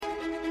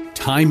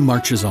Time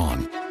marches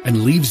on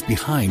and leaves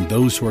behind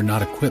those who are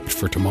not equipped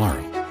for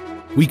tomorrow.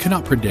 We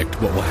cannot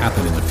predict what will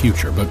happen in the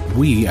future, but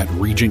we at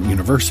Regent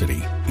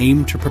University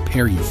aim to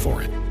prepare you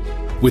for it.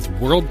 With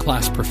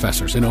world-class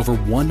professors in over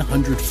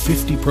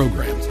 150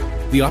 programs,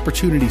 the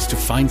opportunities to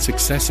find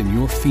success in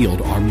your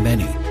field are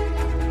many.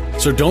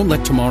 So don't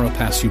let tomorrow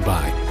pass you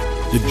by.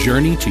 The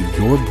journey to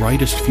your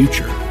brightest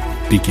future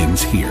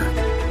begins here.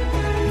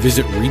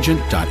 Visit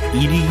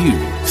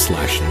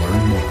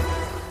regent.edu/learn more.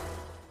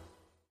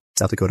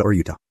 South Dakota or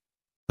Utah.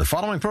 The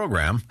following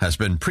program has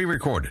been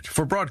pre-recorded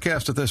for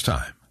broadcast at this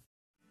time.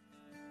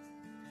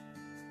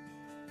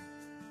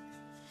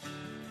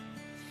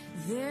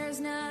 There's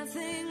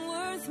nothing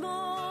worth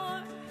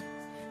more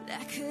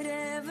that could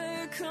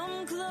ever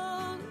come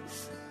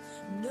close.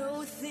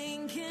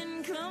 Nothing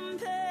can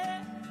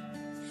compare.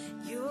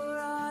 You're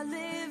our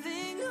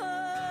living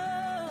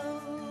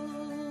hope.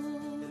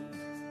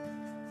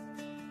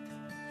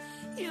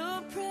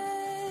 Your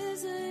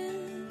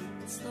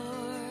presence,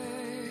 Lord.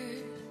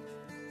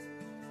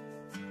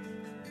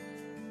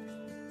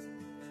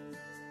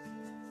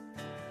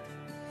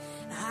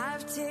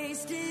 I've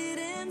tasted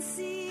and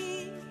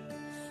seen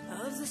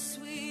of the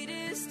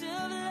sweetest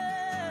of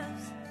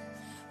loves,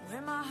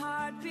 where my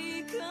heart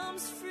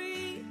becomes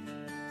free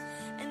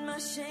and my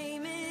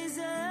shame is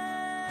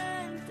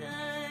undone.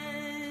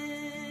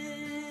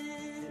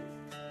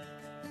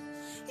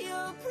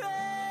 Your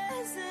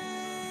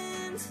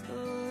presence,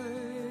 Lord.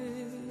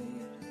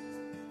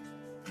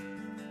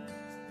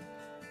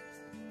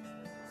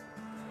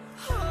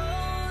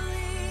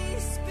 Holy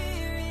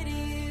Spirit,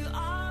 you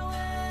are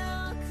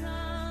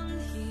welcome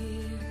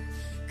here.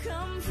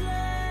 Come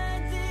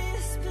flood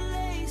this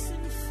place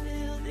and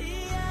fill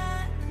the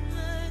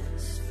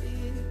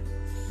atmosphere.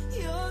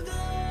 Your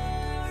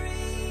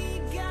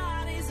glory, God.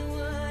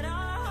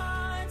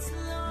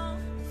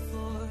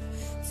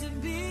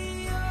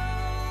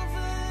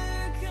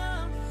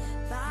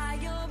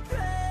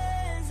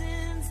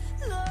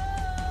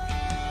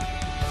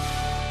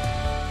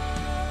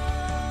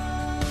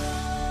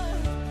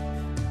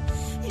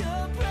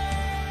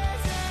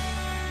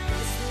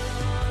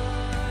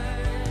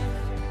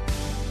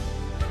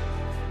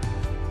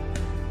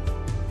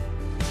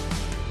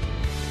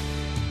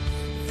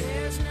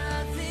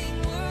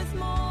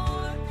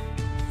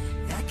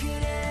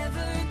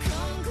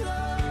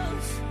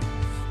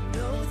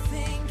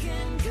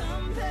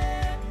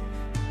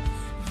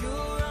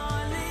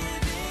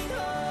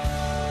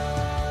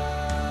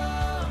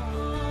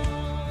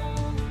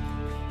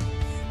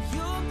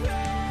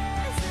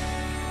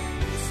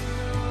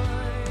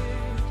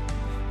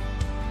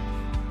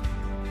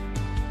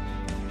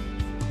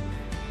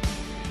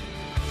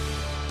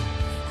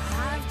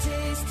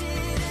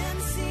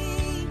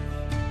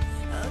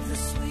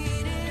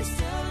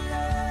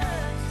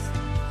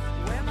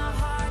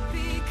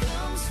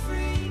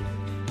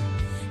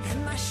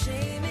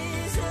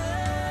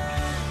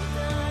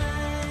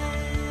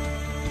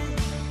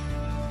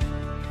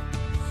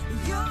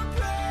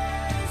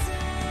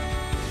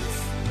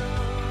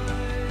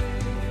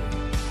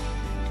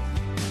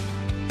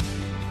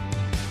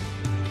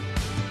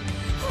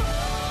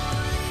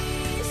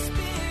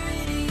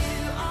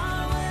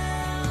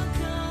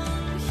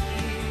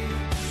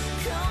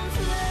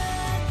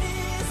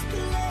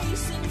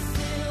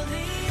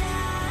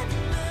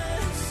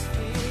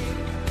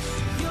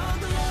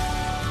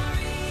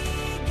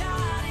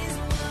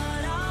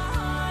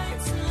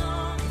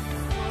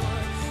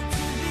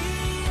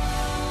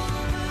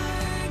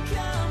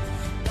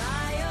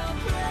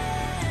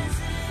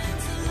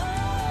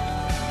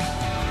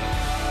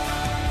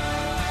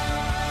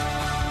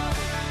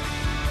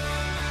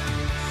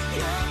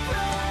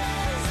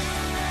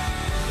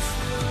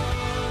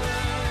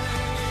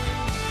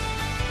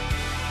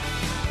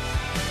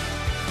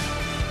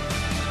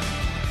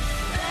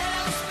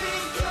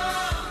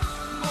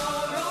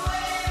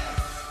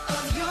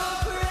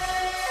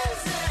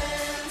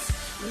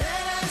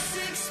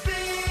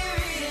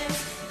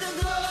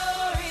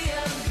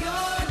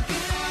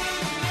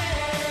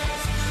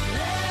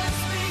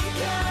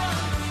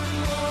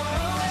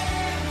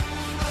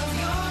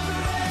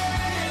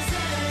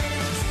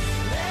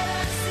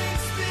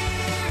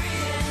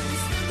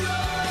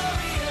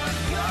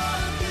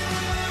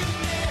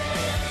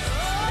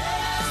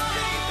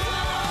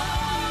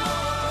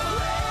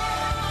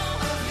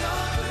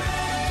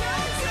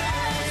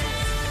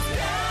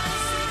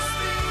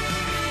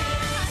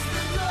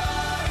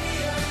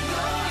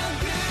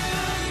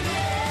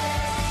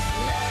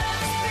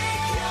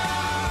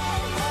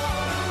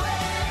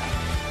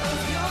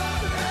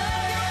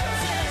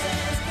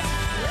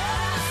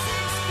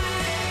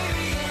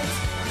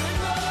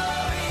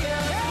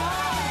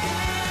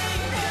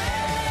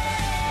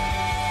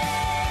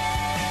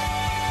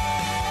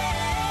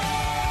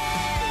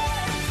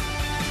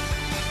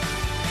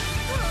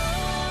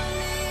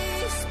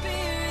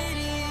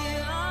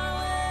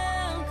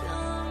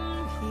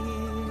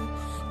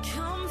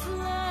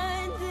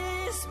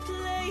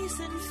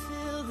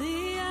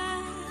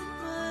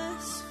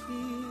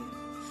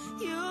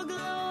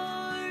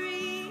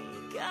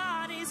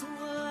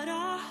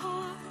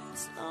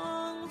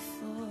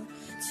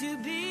 to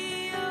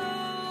be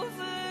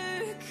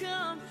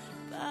overcome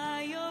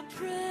by your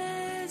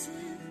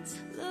presence,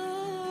 Lord.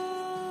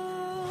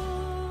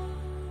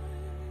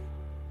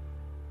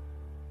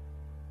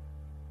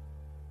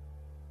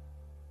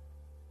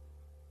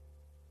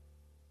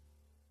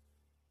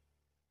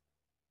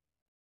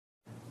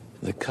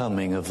 The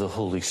coming of the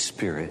Holy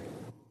Spirit.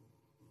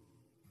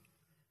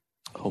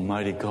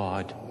 Almighty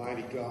God,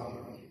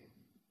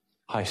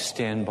 I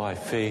stand by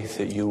faith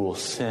that you will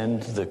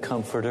send the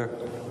Comforter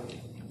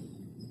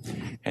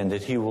and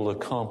that he will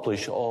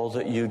accomplish all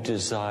that you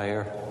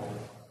desire,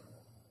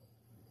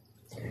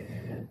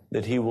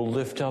 that he will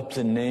lift up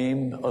the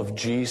name of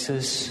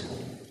Jesus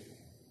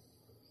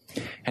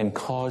and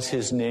cause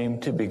his name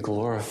to be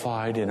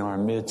glorified in our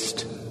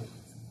midst,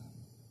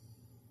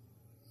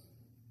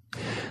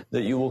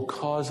 that you will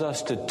cause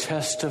us to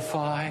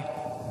testify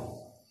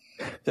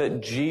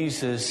that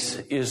Jesus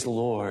is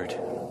Lord.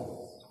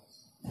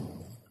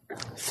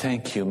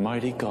 Thank you,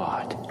 mighty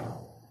God.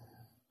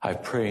 I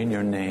pray in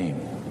your name.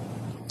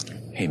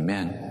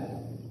 Amen.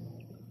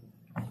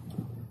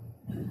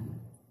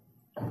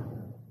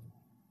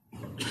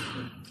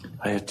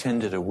 I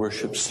attended a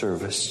worship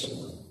service.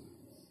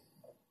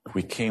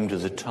 We came to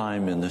the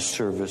time in the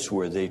service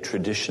where they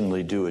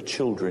traditionally do a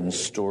children's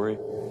story.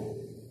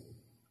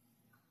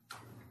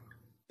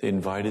 They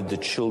invited the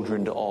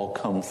children to all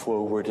come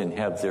forward and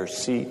have their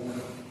seat.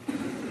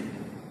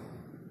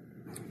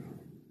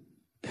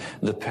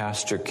 The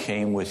pastor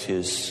came with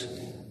his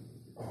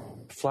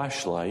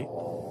flashlight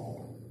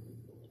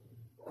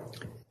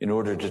in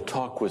order to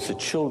talk with the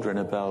children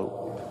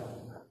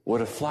about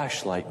what a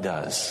flashlight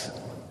does.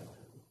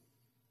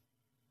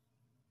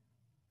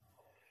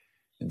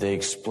 They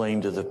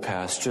explained to the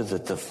pastor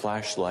that the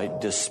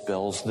flashlight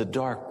dispels the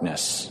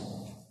darkness,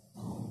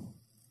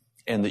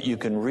 and that you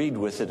can read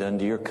with it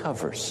under your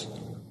covers.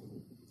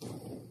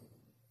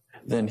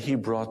 Then he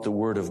brought the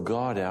Word of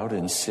God out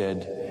and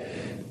said,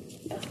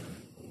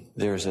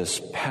 there's a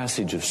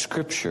passage of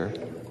Scripture,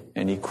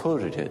 and he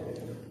quoted it,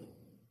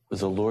 where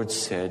the Lord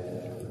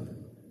said,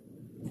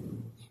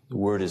 the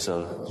Word is a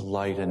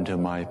light unto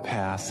my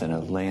path and a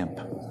lamp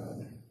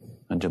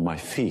unto my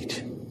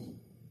feet.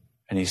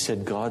 And he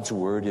said, God's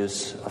Word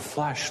is a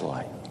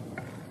flashlight.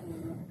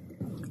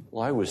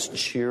 Well, I was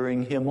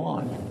cheering him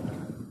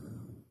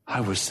on.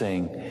 I was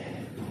saying,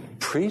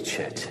 preach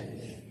it.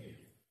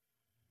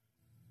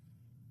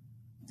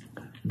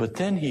 But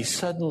then he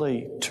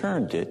suddenly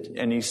turned it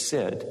and he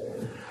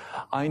said,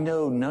 I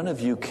know none of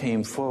you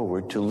came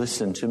forward to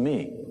listen to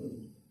me.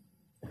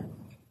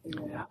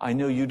 I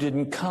know you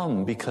didn't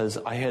come because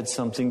I had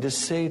something to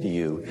say to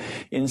you.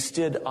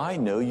 Instead, I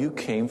know you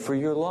came for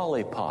your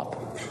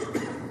lollipop.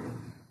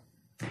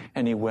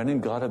 And he went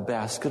and got a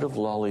basket of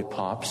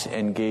lollipops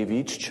and gave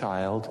each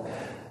child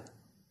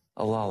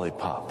a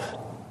lollipop.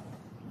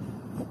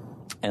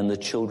 And the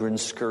children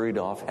scurried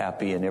off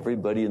happy, and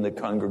everybody in the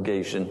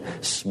congregation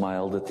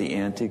smiled at the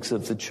antics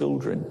of the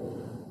children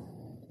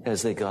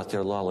as they got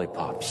their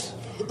lollipops.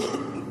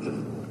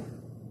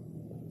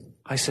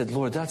 I said,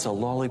 Lord, that's a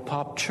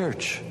lollipop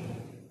church.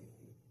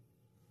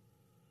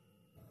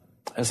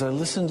 As I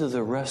listened to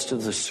the rest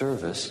of the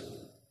service,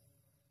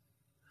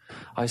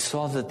 I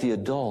saw that the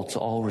adults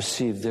all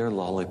received their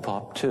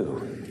lollipop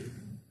too.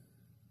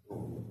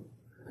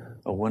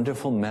 A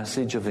wonderful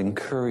message of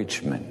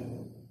encouragement.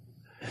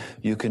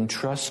 You can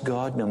trust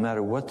God no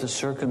matter what the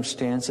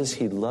circumstances.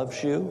 He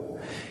loves you.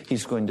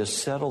 He's going to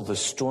settle the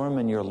storm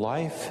in your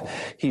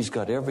life. He's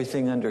got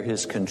everything under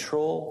his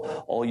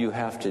control. All you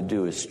have to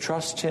do is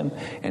trust him,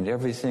 and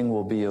everything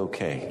will be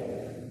okay.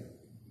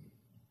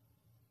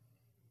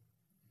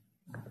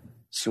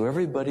 So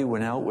everybody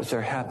went out with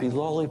their happy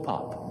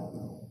lollipop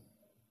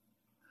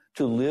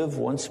to live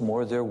once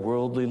more their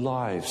worldly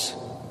lives.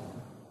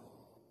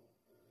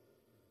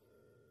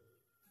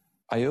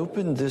 I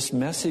opened this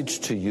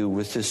message to you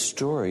with this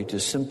story to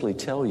simply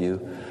tell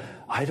you,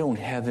 I don't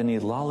have any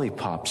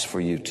lollipops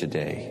for you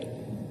today.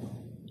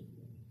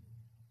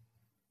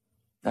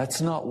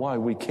 That's not why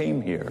we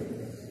came here.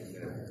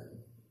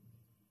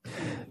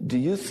 Do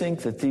you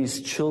think that these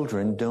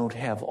children don't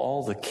have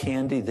all the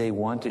candy they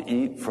want to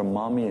eat from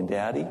mommy and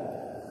daddy?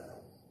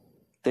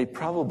 They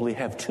probably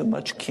have too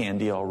much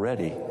candy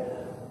already.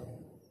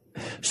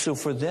 So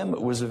for them,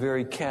 it was a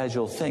very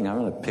casual thing. I'm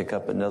going to pick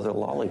up another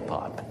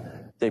lollipop.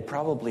 They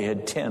probably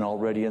had 10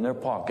 already in their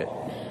pocket.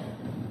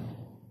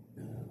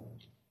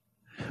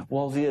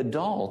 While the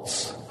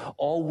adults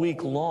all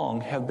week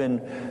long have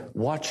been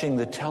watching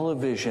the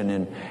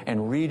television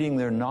and reading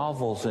their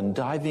novels and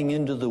diving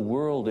into the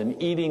world and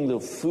eating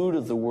the food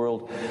of the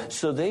world,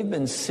 so they've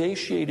been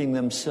satiating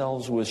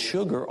themselves with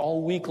sugar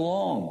all week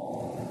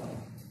long.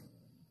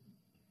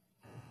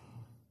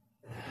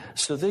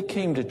 So they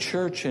came to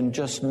church and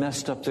just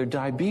messed up their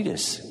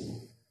diabetes.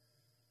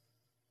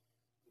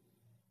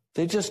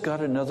 They just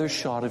got another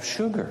shot of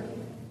sugar.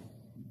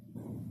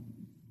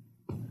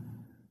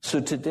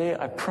 So today,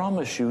 I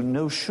promise you,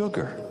 no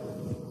sugar.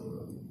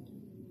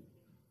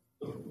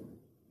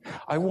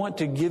 I want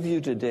to give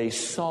you today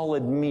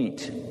solid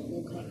meat.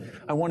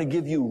 I want to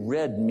give you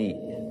red meat.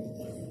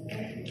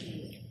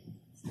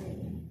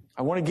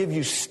 I want to give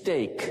you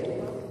steak,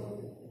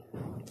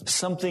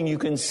 something you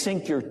can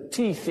sink your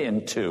teeth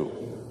into,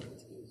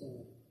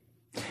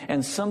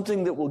 and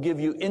something that will give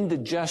you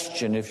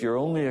indigestion if you're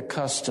only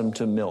accustomed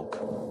to milk.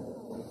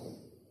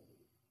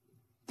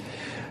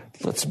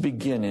 Let's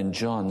begin in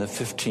John, the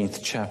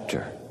 15th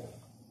chapter.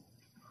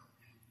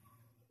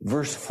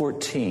 Verse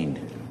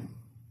 14.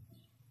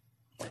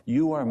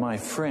 You are my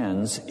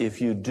friends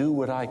if you do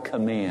what I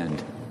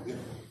command.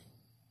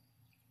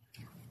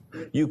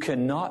 You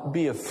cannot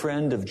be a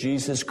friend of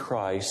Jesus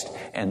Christ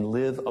and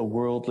live a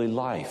worldly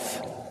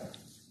life.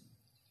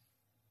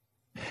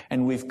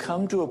 And we've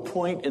come to a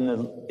point in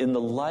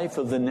the life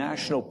of the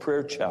National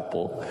Prayer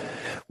Chapel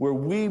where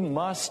we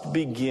must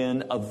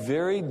begin a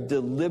very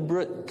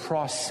deliberate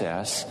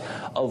process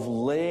of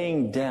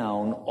laying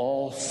down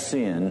all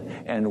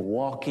sin and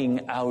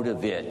walking out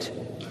of it.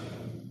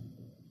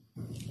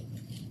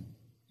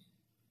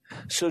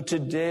 So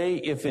today,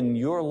 if in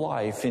your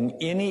life, in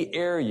any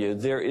area,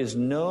 there is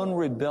known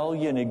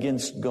rebellion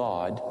against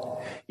God,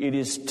 it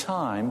is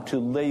time to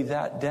lay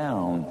that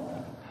down,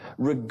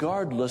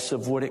 regardless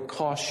of what it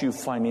costs you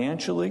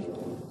financially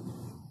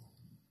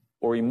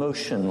or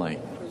emotionally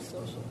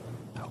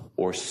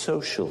or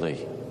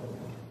socially.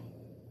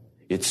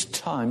 It's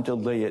time to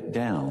lay it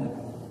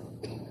down.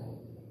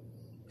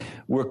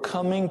 We're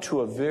coming to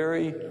a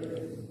very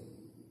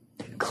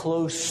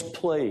close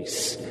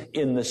place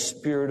in the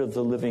Spirit of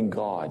the living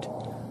God.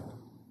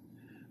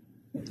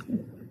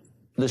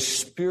 The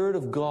Spirit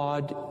of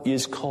God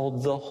is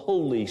called the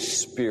Holy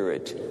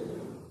Spirit,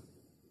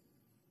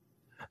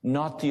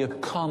 not the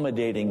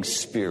accommodating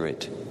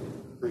Spirit.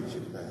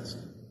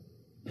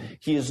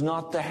 He is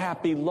not the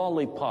happy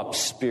lollipop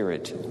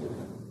Spirit.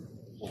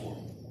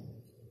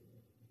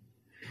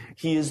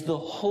 He is the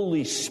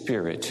Holy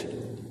Spirit.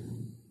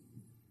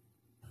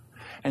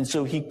 And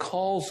so he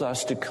calls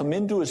us to come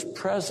into his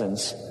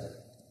presence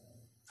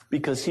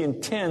because he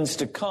intends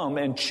to come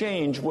and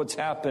change what's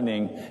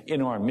happening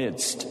in our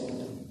midst.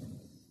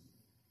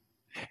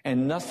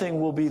 And nothing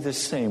will be the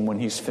same when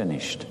he's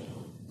finished.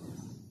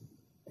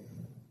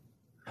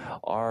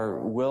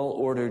 Our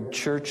well-ordered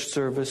church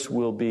service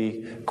will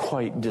be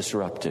quite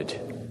disrupted.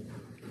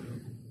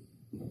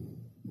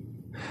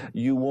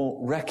 You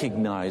won't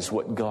recognize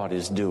what God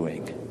is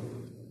doing.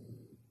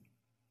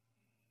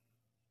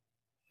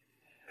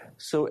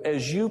 So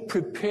as you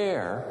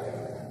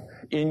prepare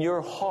in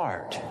your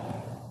heart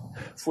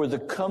for the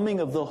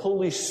coming of the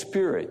Holy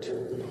Spirit,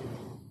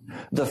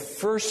 the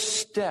first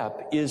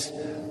step is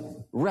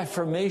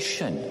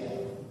reformation.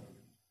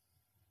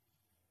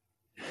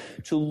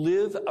 To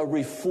live a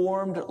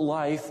reformed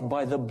life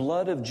by the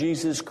blood of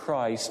Jesus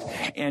Christ,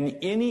 and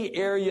any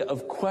area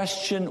of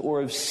question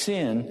or of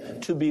sin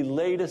to be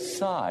laid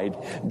aside.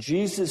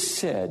 Jesus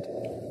said,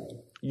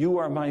 "You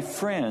are my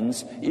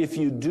friends if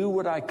you do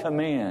what I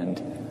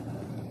command."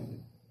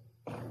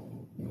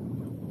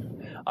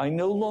 I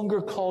no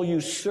longer call you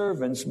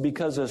servants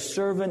because a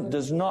servant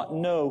does not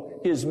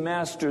know his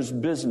master's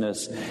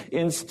business.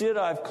 Instead,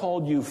 I've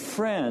called you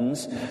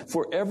friends,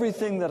 for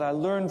everything that I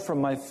learned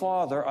from my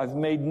Father I've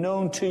made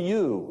known to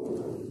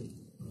you.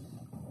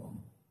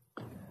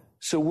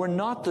 So we're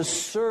not the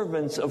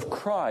servants of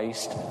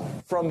Christ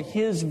from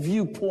his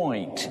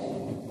viewpoint.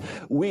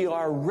 We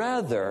are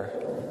rather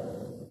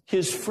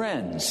his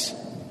friends,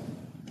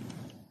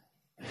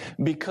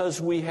 because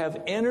we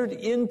have entered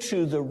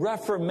into the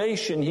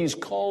reformation he's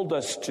called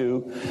us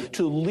to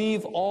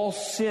leave all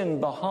sin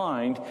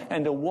behind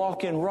and to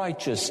walk in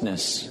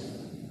righteousness.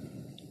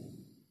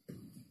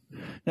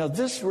 Now,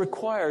 this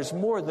requires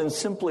more than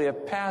simply a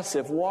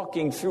passive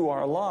walking through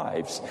our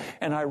lives,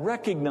 and I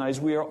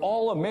recognize we are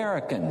all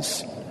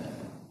Americans.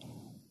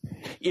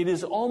 It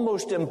is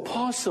almost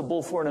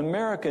impossible for an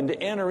American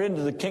to enter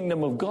into the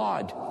kingdom of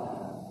God.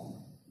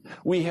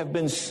 We have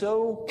been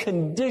so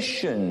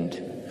conditioned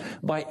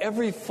by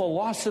every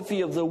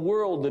philosophy of the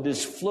world that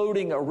is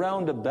floating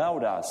around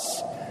about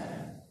us.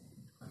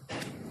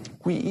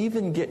 We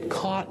even get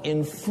caught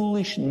in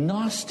foolish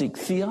Gnostic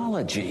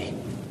theology.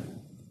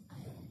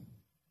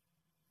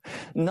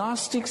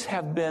 Gnostics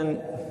have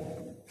been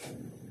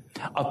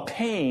a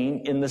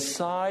pain in the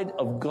side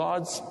of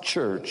God's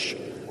church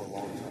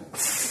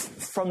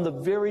from the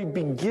very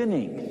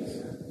beginning.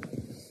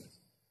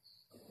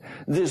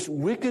 This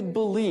wicked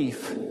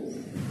belief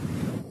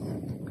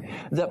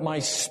that my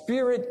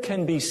spirit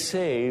can be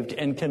saved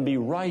and can be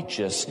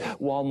righteous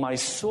while my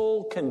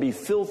soul can be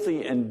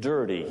filthy and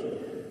dirty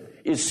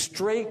is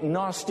straight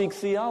Gnostic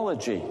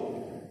theology.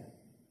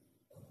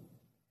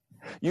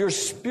 Your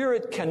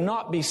spirit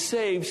cannot be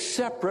saved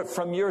separate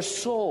from your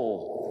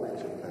soul.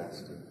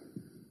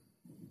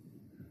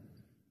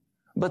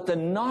 But the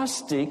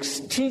Gnostics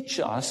teach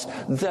us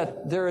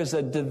that there is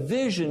a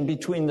division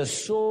between the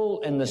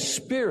soul and the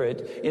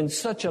spirit in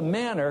such a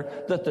manner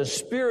that the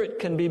spirit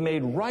can be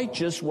made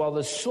righteous while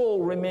the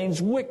soul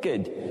remains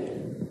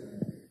wicked.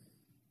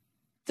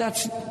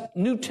 That's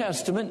New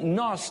Testament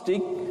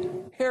Gnostic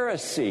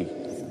heresy.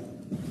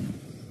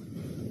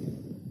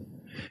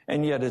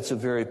 And yet it's a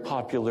very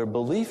popular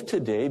belief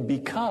today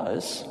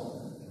because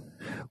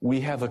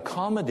We have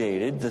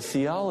accommodated the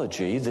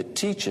theology that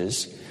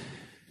teaches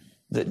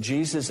that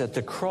Jesus at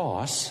the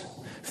cross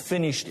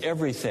finished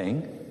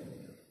everything,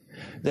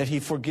 that he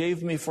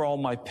forgave me for all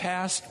my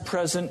past,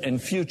 present,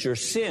 and future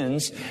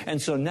sins,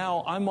 and so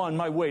now I'm on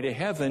my way to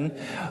heaven,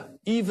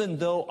 even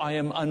though I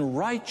am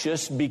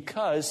unrighteous,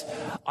 because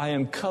I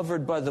am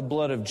covered by the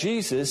blood of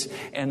Jesus,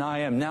 and I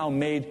am now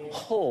made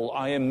whole.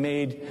 I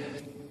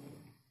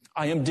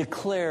am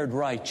declared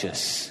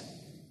righteous.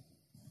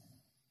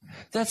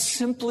 That's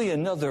simply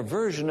another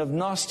version of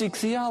Gnostic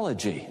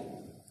theology.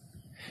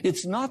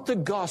 It's not the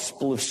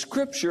gospel of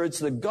Scripture, it's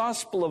the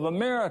gospel of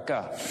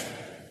America.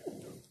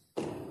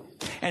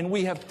 And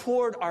we have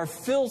poured our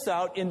filth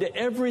out into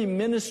every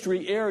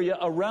ministry area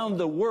around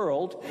the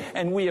world,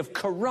 and we have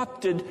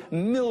corrupted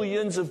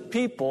millions of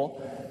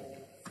people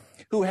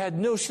who had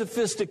no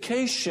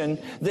sophistication.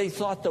 They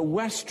thought the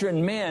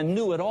Western man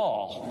knew it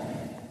all.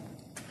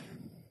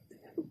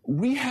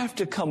 We have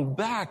to come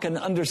back and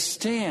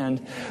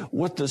understand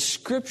what the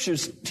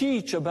Scriptures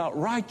teach about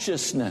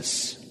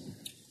righteousness.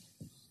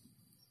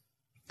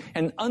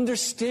 And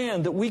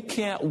understand that we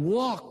can't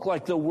walk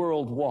like the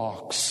world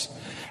walks.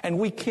 And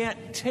we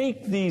can't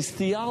take these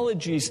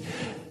theologies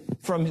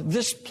from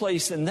this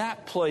place and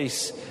that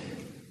place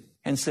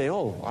and say,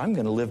 oh, I'm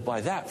going to live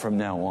by that from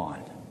now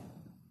on.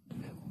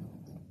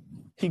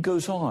 He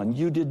goes on,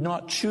 you did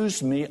not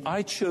choose me,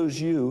 I chose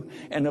you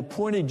and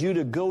appointed you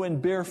to go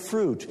and bear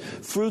fruit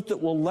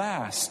that will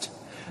last.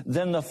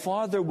 Then the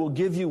Father will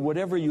give you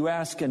whatever you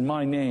ask in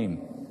my name.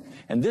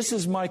 And this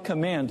is my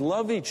command,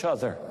 love each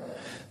other.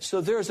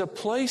 So there's a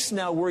place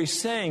now where he's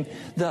saying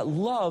that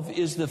love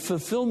is the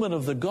fulfillment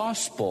of the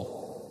gospel.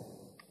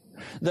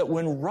 That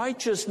when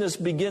righteousness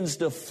begins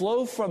to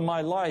flow from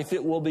my life,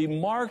 it will be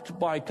marked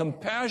by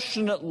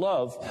compassionate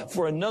love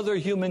for another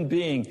human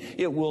being.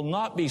 It will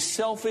not be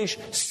selfish,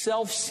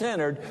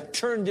 self-centered,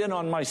 turned in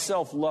on my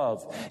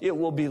self-love. It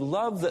will be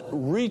love that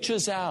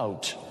reaches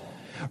out.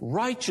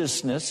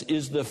 Righteousness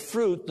is the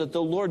fruit that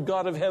the Lord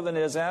God of heaven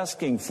is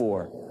asking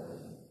for.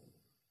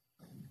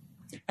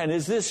 And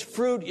as this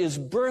fruit is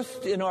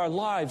birthed in our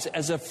lives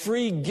as a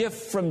free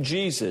gift from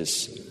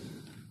Jesus,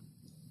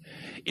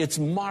 it's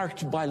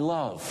marked by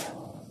love.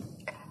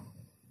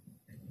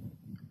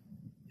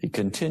 He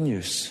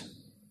continues,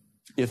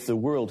 if the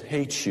world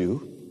hates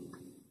you,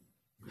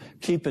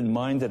 keep in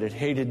mind that it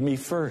hated me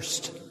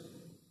first.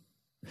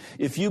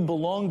 If you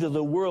belong to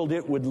the world,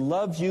 it would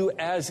love you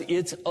as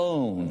its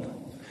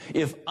own.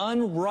 If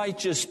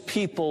unrighteous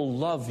people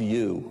love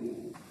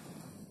you,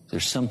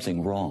 there's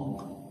something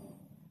wrong.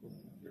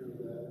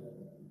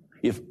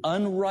 If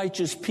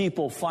unrighteous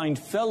people find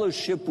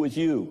fellowship with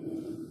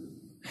you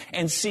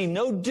and see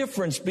no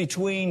difference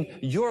between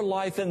your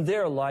life and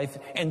their life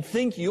and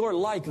think you're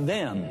like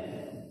them,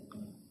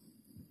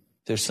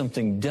 there's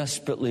something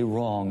desperately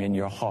wrong in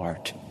your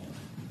heart.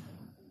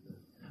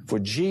 For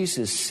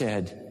Jesus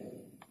said,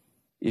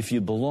 if you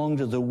belong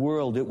to the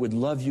world, it would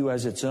love you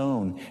as its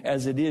own.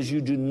 As it is,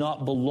 you do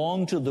not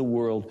belong to the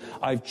world.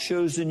 I've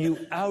chosen you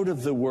out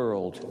of the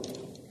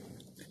world.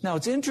 Now,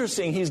 it's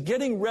interesting. He's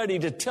getting ready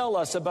to tell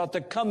us about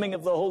the coming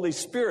of the Holy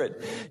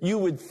Spirit. You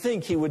would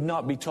think he would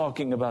not be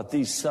talking about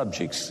these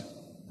subjects.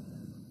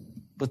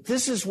 But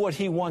this is what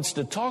he wants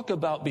to talk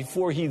about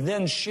before he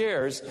then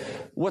shares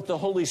what the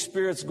Holy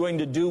Spirit's going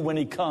to do when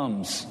he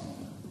comes.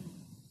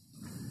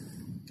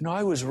 You know,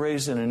 I was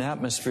raised in an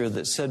atmosphere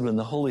that said when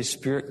the Holy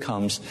Spirit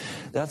comes,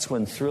 that's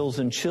when thrills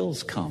and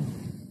chills come.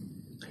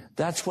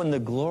 That's when the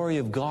glory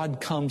of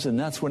God comes, and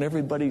that's when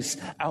everybody's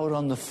out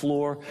on the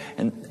floor,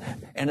 and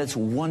it's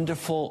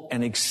wonderful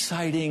and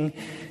exciting,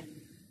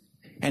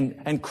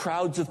 and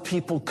crowds of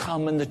people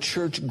come, and the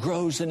church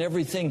grows and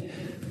everything.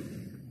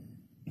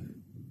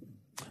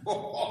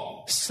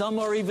 Some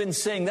are even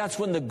saying that's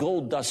when the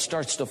gold dust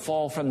starts to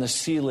fall from the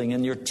ceiling,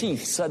 and your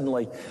teeth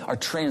suddenly are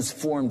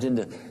transformed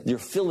into, your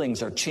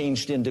fillings are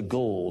changed into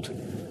gold.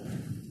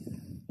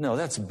 No,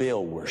 that's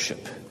Baal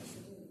worship.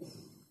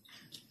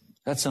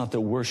 That's not the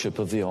worship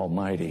of the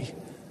Almighty.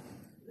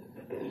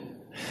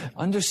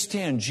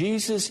 Understand,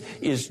 Jesus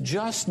is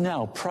just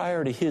now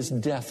prior to his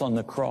death on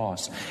the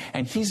cross,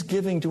 and he's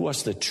giving to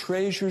us the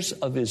treasures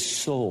of his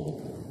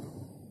soul.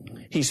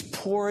 He's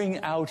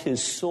pouring out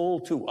his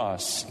soul to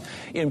us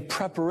in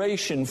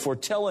preparation for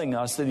telling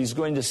us that he's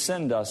going to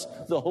send us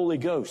the Holy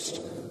Ghost.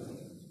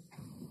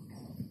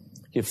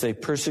 If they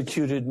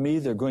persecuted me,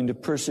 they're going to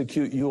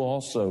persecute you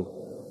also.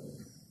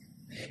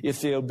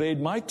 If they obeyed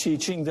my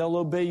teaching, they'll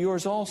obey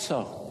yours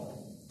also.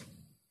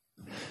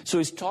 So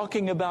he's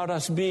talking about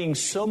us being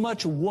so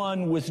much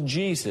one with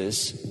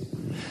Jesus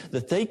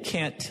that they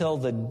can't tell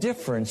the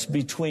difference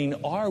between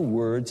our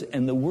words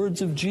and the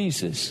words of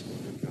Jesus.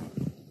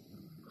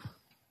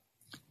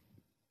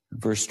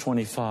 Verse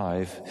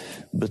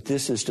 25, but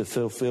this is to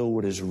fulfill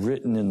what is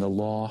written in the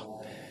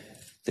law.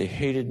 They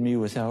hated me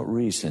without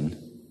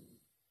reason.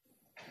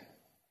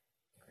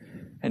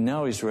 And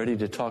now he's ready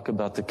to talk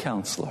about the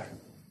counselor,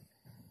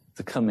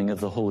 the coming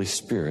of the Holy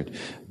Spirit.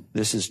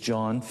 This is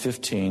John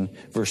 15,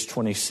 verse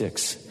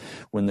 26.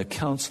 When the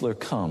counselor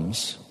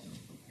comes,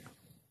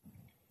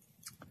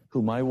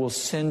 whom I will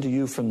send to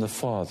you from the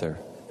Father,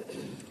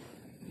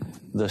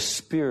 the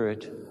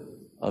Spirit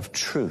of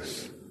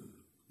truth,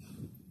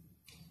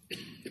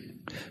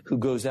 who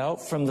goes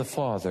out from the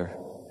Father.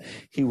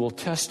 He will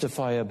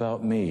testify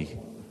about me,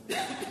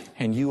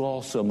 and you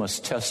also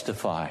must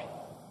testify.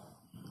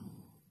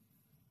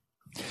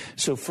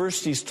 So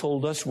first he's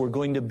told us we're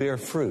going to bear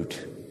fruit.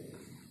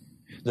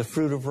 The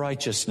fruit of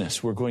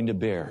righteousness we're going to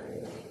bear.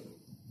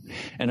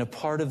 And a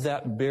part of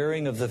that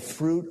bearing of the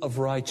fruit of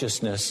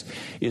righteousness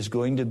is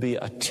going to be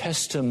a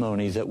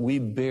testimony that we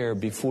bear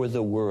before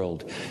the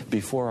world,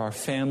 before our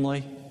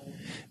family,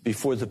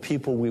 before the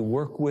people we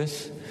work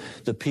with,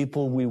 the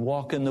people we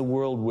walk in the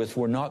world with.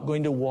 We're not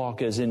going to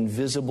walk as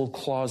invisible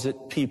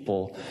closet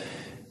people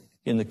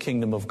in the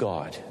kingdom of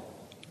God.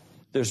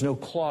 There's no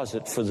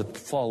closet for the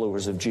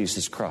followers of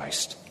Jesus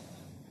Christ.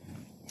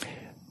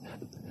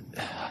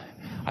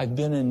 I've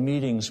been in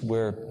meetings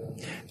where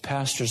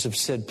pastors have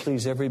said,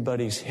 please,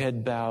 everybody's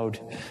head bowed,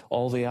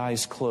 all the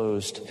eyes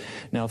closed.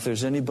 Now, if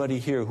there's anybody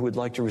here who would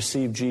like to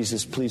receive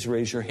Jesus, please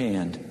raise your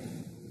hand.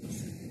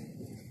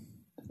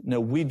 No,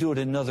 we do it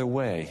another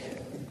way.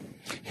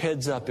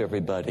 Heads up,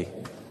 everybody.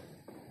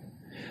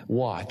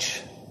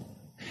 Watch.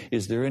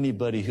 Is there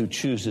anybody who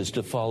chooses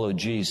to follow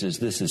Jesus?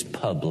 This is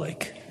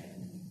public.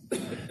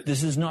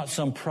 This is not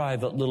some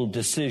private little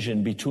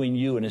decision between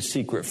you and a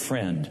secret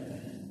friend.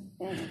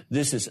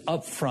 This is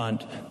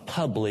upfront,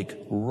 public,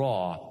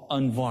 raw,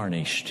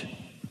 unvarnished.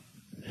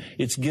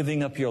 It's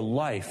giving up your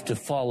life to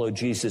follow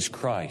Jesus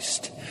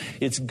Christ.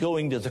 It's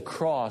going to the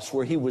cross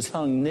where he was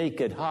hung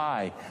naked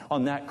high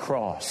on that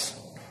cross.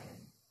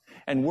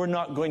 And we're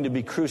not going to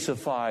be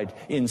crucified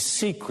in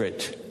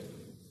secret.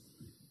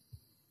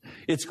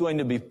 It's going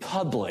to be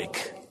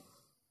public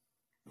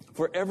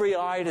for every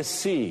eye to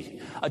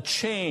see, a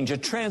change, a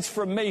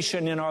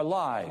transformation in our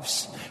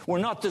lives. We're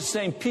not the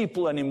same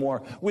people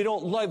anymore. We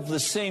don't love the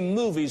same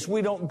movies.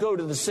 We don't go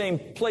to the same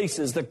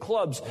places, the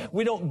clubs.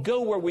 We don't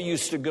go where we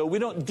used to go. We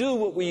don't do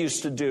what we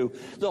used to do.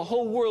 The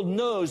whole world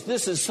knows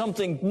this is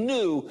something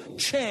new,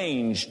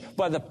 changed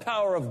by the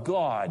power of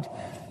God.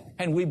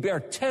 And we bear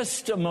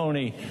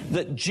testimony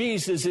that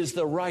Jesus is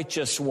the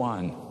righteous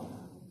one.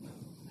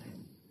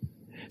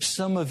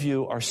 Some of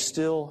you are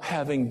still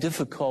having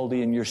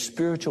difficulty in your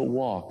spiritual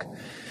walk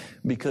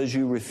because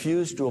you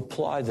refuse to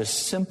apply the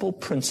simple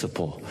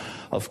principle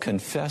of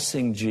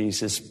confessing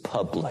Jesus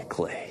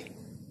publicly.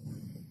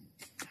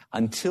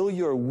 Until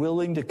you're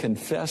willing to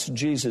confess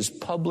Jesus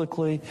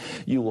publicly,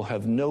 you will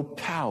have no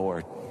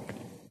power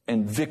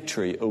and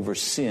victory over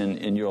sin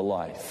in your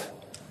life.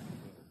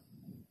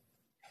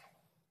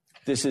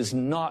 This is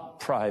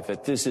not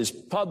private. This is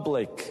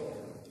public.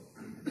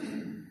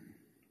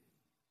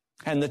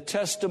 And the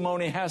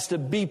testimony has to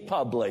be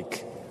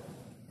public.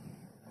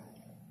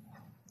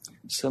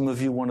 Some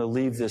of you want to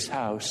leave this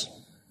house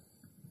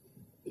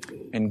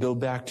and go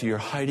back to your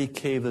hidey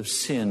cave of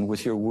sin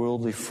with your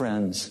worldly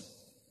friends.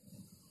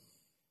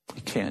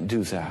 You can't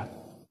do that.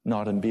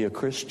 Not and be a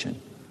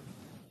Christian.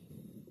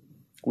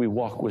 We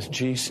walk with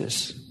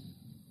Jesus.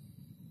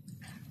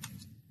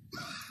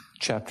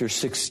 Chapter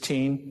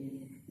 16.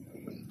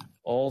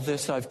 All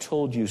this I've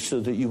told you so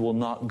that you will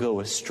not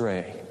go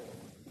astray.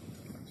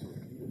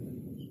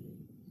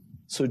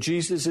 So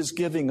Jesus is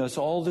giving us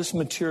all this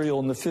material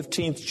in the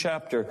 15th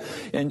chapter.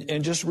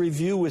 And just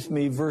review with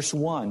me verse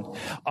 1.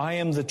 I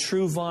am the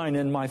true vine,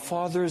 and my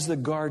Father is the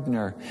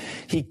gardener.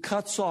 He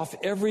cuts off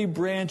every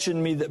branch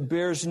in me that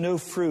bears no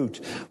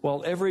fruit,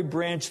 while every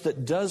branch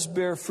that does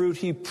bear fruit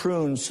he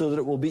prunes so that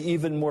it will be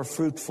even more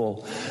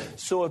fruitful.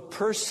 So a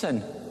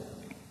person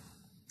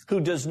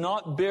who does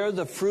not bear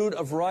the fruit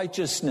of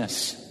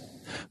righteousness,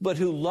 but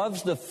who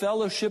loves the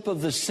fellowship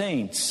of the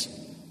saints,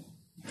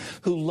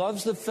 who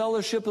loves the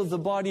fellowship of the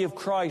body of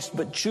Christ,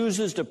 but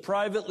chooses to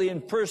privately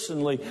and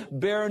personally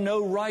bear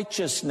no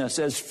righteousness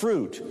as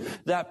fruit,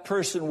 that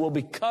person will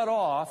be cut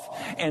off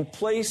and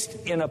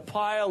placed in a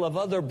pile of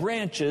other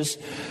branches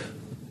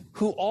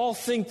who all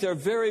think they're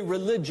very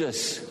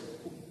religious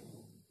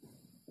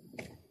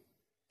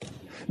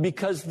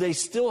because they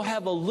still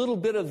have a little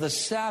bit of the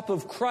sap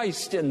of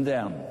Christ in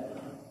them.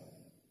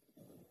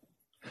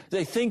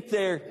 They think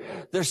they're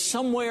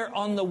somewhere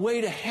on the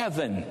way to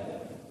heaven.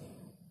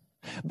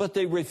 But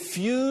they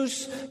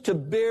refuse to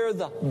bear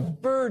the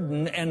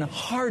burden and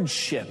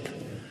hardship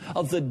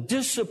of the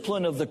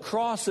discipline of the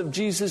cross of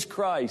Jesus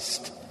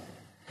Christ.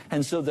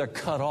 And so they're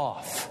cut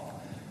off.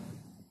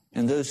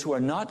 And those who are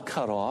not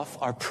cut off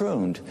are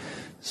pruned.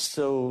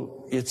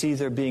 So it's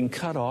either being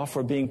cut off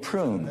or being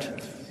pruned.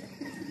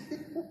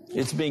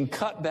 It's being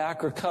cut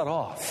back or cut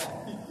off.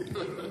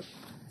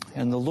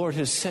 And the Lord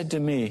has said to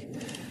me,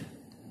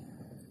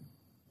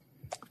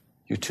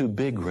 "You're too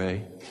big,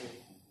 Ray."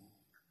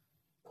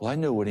 Well, I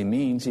know what he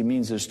means. He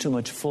means there's too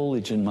much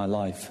foliage in my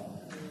life.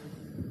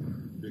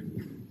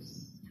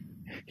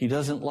 He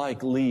doesn't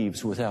like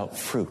leaves without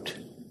fruit.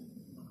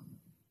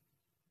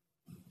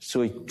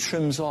 So he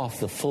trims off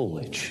the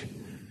foliage.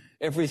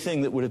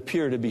 Everything that would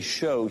appear to be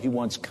show, he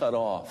wants cut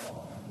off.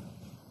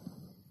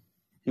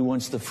 He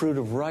wants the fruit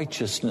of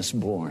righteousness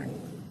born.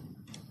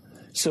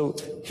 So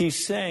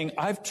he's saying,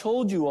 I've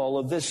told you all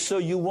of this so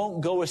you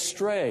won't go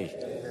astray.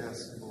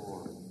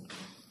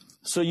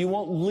 So you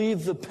won't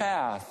leave the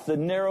path, the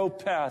narrow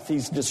path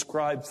he's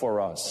described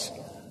for us.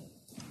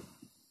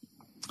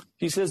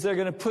 He says they're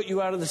going to put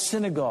you out of the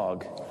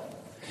synagogue.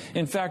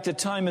 In fact, a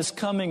time is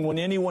coming when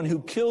anyone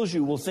who kills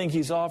you will think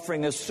he's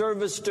offering a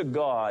service to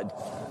God.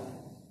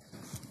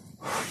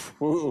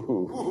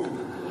 Ooh.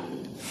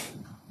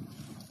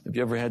 Have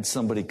you ever had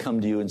somebody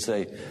come to you and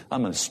say,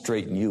 I'm going to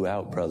straighten you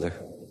out, brother?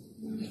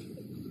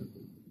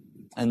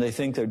 And they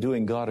think they're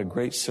doing God a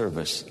great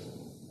service.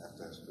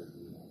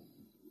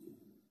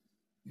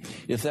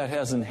 If that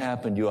hasn't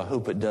happened to you, I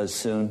hope it does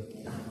soon.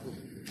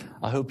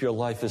 I hope your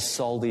life is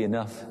salty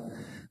enough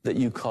that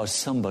you cause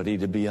somebody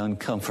to be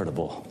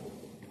uncomfortable.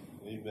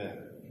 Amen.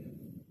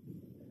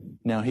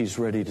 Now he's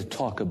ready to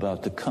talk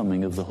about the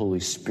coming of the Holy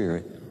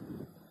Spirit.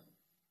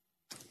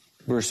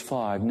 Verse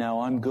 5,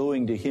 now I'm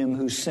going to him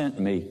who sent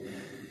me.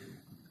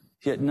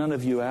 Yet none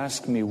of you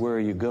ask me, where are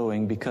you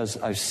going? Because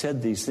I've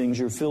said these things,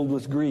 you're filled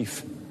with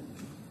grief.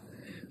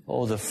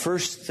 Oh, the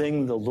first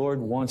thing the Lord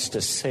wants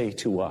to say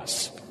to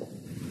us,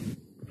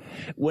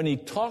 when he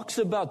talks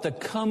about the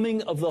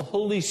coming of the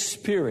Holy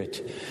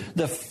Spirit,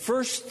 the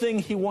first thing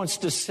he wants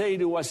to say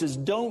to us is,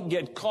 don't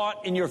get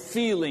caught in your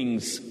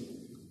feelings.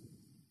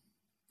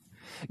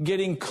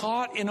 Getting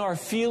caught in our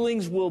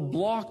feelings will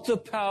block the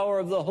power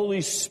of the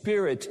Holy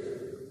Spirit.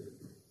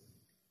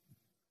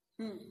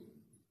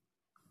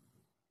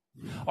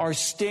 Our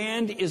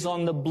stand is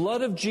on the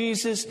blood of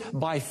Jesus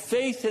by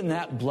faith in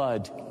that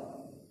blood.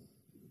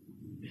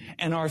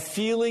 And our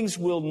feelings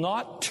will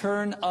not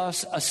turn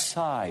us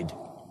aside.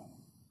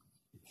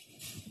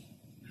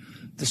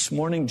 This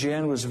morning,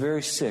 Jan was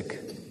very sick.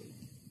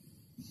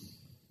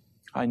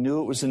 I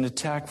knew it was an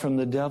attack from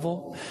the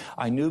devil.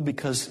 I knew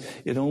because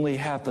it only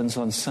happens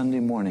on Sunday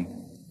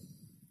morning.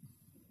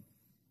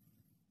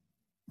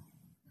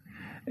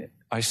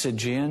 I said,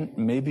 Jan,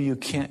 maybe you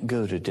can't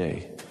go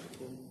today.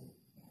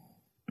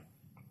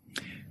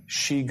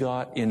 She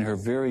got, in her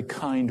very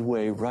kind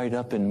way, right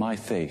up in my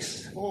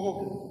face.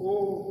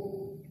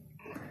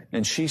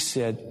 And she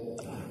said,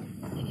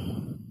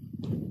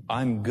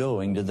 I'm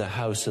going to the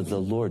house of the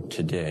Lord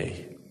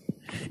today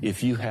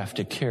if you have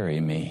to carry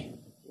me.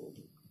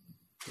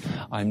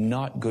 I'm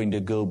not going to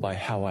go by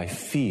how I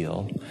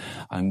feel.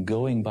 I'm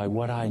going by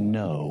what I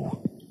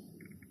know.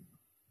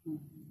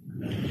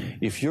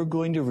 If you're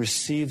going to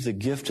receive the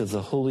gift of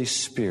the Holy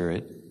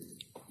Spirit,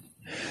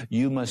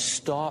 you must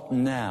stop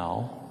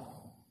now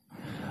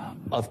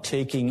of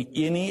taking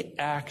any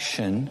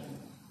action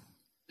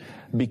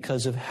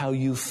because of how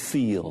you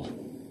feel.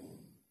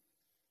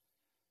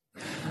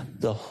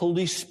 The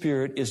Holy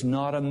Spirit is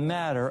not a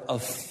matter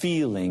of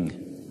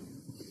feeling.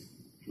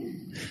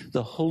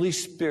 The Holy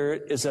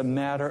Spirit is a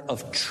matter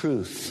of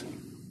truth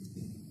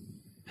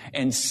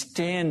and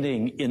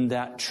standing in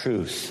that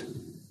truth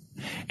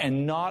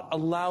and not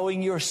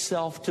allowing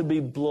yourself to be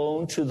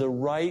blown to the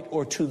right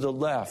or to the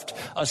left,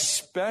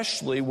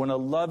 especially when a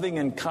loving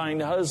and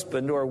kind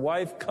husband or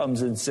wife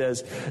comes and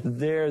says,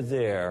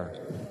 there,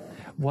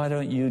 why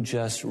don't you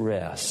just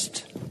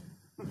rest?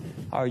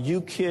 Are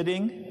you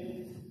kidding?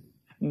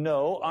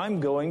 No,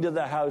 I'm going to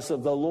the house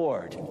of the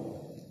Lord.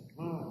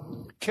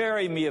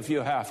 Carry me if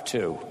you have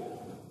to.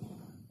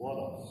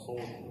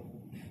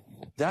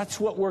 That's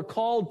what we're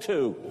called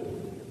to.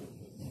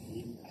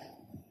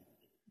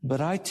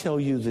 But I tell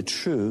you the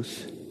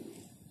truth.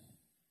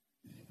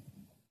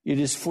 It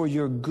is for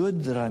your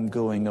good that I'm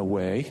going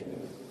away.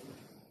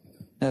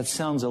 That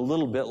sounds a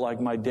little bit like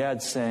my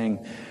dad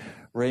saying,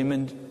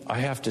 Raymond, I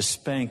have to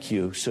spank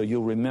you so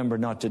you'll remember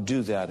not to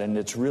do that, and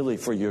it's really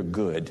for your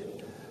good.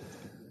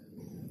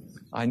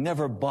 I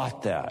never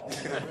bought that.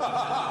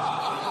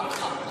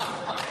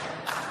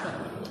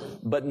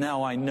 But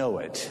now I know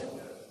it.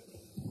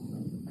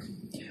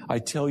 I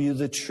tell you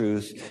the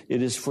truth,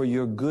 it is for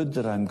your good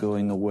that I'm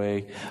going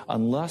away.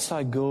 Unless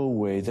I go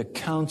away, the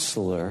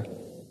counselor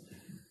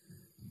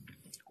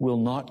will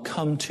not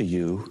come to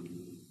you.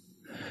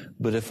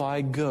 But if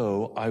I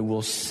go, I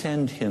will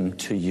send him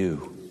to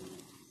you.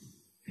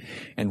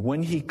 And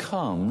when he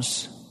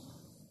comes,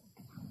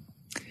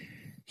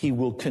 he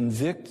will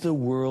convict the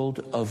world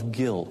of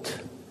guilt.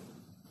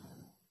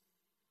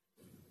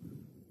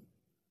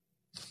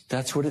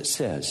 That's what it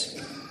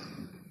says.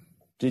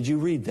 Did you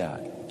read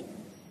that?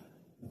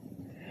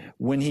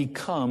 When he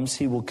comes,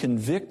 he will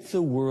convict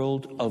the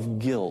world of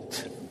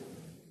guilt.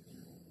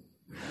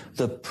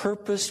 The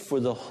purpose for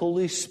the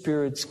Holy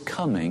Spirit's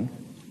coming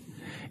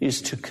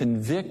is to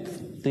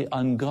convict the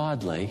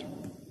ungodly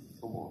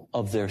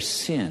of their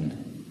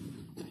sin.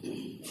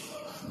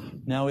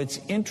 Now, it's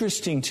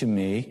interesting to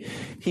me,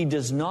 he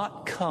does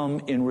not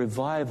come in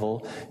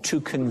revival to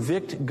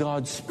convict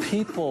God's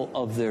people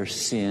of their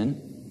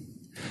sin,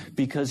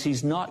 because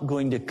he's not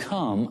going to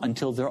come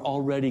until they're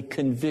already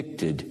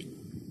convicted.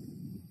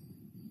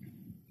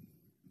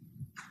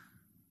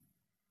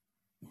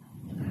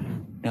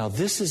 Now,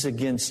 this is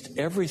against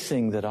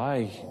everything that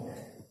I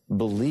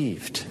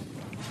believed.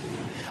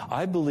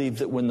 I believe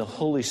that when the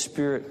Holy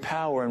Spirit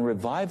power and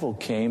revival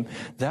came,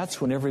 that's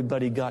when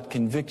everybody got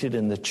convicted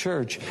in the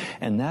church,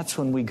 and that's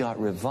when we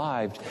got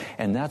revived,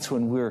 and that's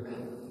when we're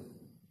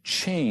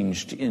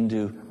changed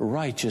into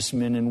righteous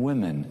men and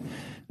women.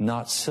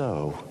 Not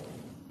so.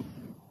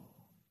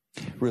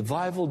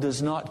 Revival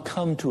does not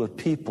come to a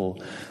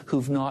people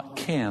who've not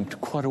camped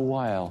quite a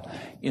while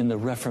in the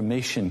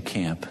Reformation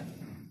camp.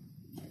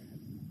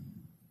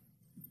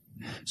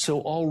 So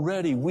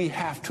already we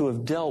have to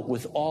have dealt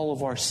with all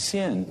of our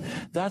sin.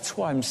 That's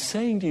why I'm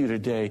saying to you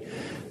today,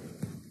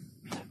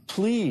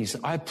 please,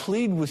 I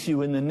plead with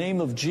you in the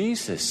name of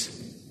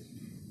Jesus,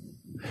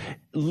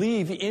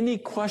 leave any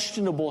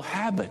questionable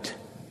habit.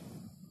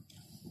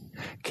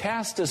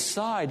 Cast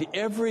aside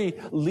every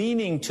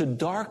leaning to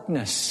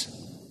darkness.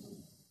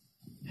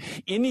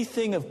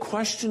 Anything of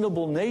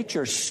questionable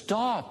nature,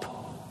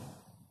 stop.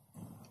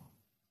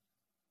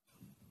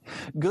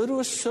 Go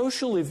to a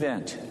social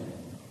event.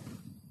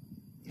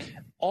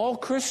 All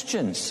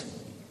Christians.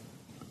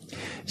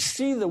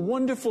 See the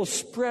wonderful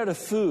spread of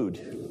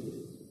food.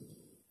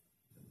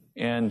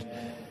 And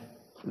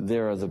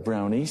there are the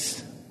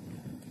brownies,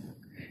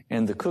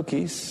 and the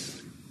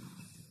cookies,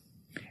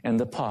 and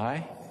the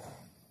pie,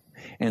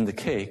 and the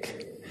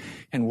cake.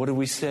 And what do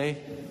we say?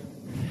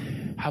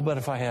 How about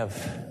if I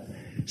have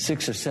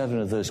 6 or 7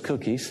 of those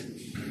cookies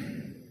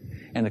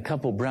and a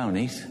couple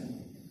brownies,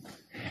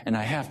 and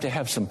I have to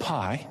have some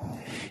pie,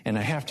 and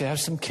I have to have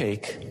some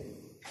cake.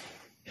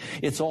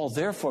 It's all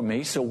there for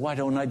me, so why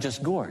don't I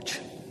just gorge?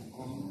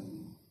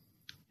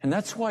 And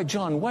that's why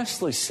John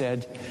Wesley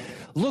said,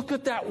 look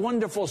at that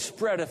wonderful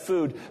spread of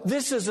food.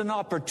 This is an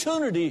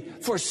opportunity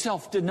for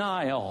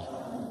self-denial.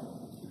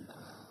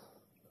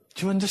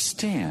 Do you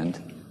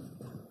understand?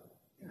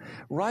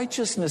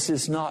 Righteousness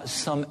is not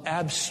some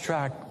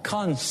abstract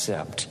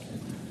concept.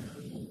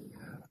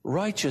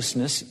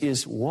 Righteousness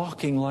is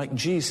walking like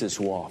Jesus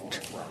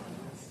walked.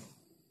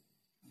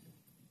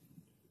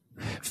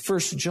 1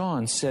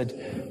 John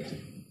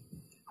said,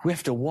 we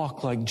have to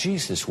walk like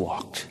Jesus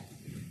walked.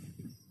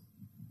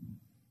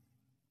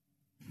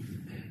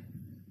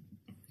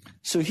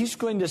 So he's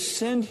going to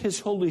send his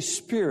Holy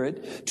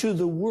Spirit to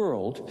the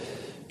world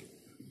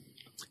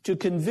to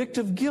convict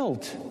of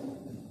guilt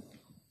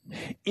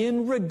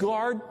in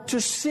regard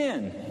to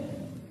sin.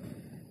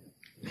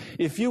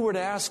 If you were to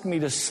ask me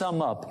to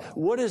sum up,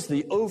 what is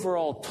the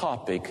overall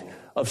topic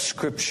of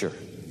Scripture?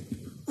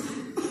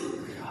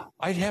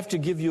 I'd have to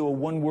give you a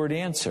one-word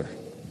answer.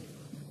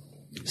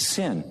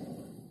 Sin.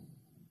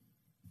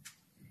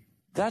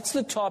 That's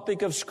the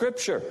topic of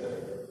Scripture.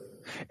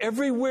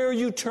 Everywhere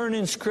you turn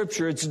in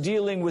Scripture, it's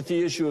dealing with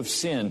the issue of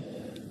sin.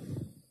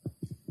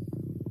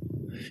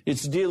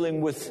 It's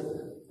dealing with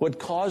what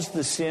caused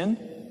the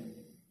sin.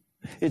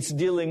 It's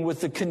dealing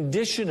with the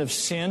condition of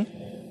sin.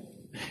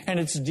 And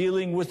it's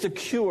dealing with the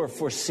cure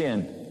for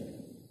sin.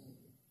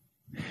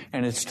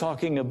 And it's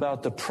talking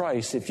about the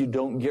price if you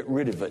don't get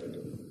rid of it,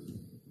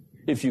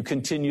 if you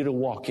continue to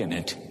walk in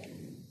it.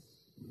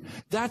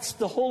 That's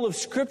the whole of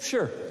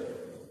Scripture.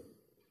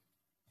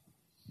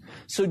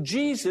 So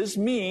Jesus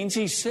means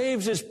he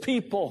saves his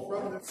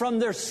people from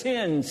their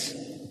sins.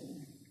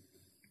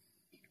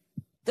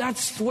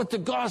 That's what the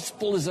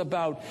gospel is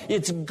about.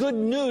 It's good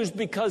news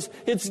because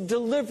it's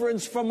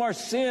deliverance from our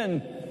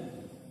sin.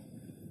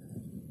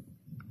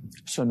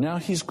 So now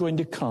he's going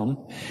to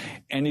come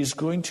and he's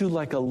going to,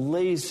 like a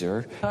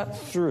laser, cut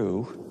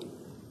through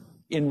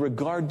in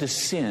regard to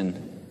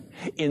sin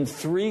in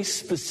 3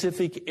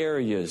 specific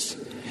areas.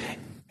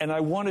 And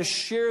I want to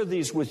share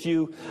these with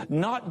you,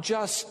 not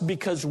just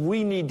because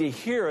we need to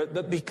hear it,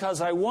 but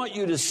because I want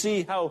you to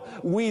see how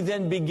we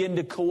then begin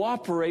to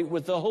cooperate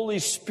with the Holy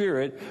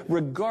Spirit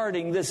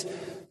regarding this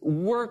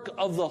work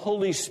of the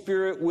Holy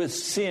Spirit with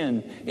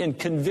sin and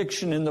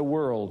conviction in the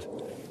world.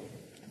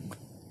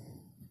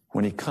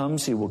 When he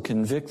comes, he will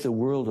convict the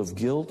world of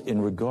guilt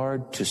in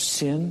regard to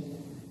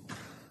sin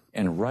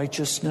and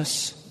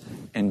righteousness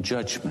and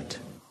judgment.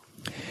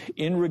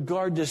 In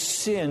regard to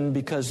sin,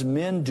 because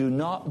men do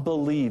not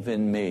believe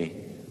in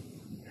me.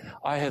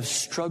 I have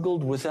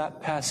struggled with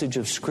that passage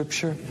of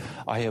Scripture.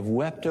 I have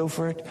wept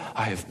over it.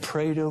 I have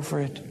prayed over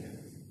it.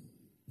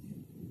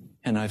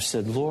 And I've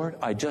said, Lord,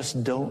 I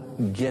just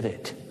don't get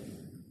it.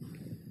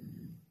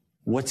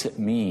 What's it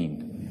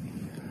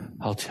mean?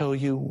 I'll tell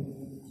you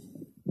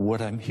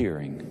what I'm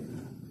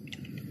hearing.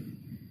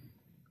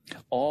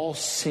 All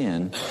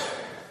sin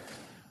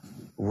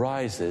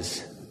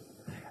rises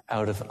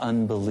out of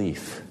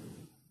unbelief.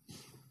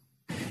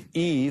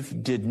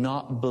 Eve did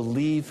not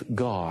believe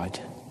God.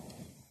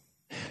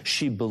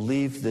 She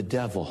believed the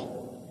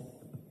devil.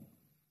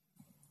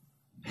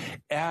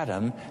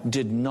 Adam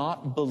did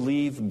not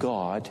believe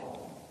God.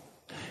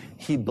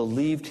 He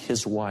believed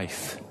his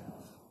wife.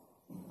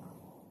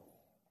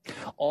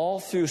 All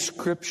through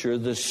Scripture,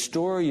 the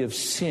story of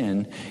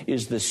sin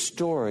is the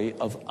story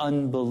of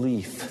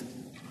unbelief.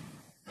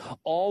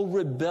 All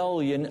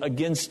rebellion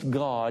against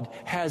God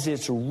has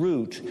its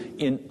root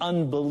in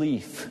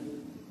unbelief.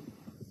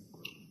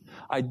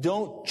 I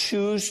don't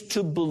choose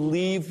to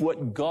believe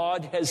what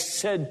God has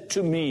said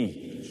to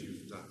me.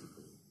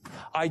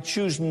 I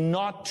choose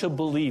not to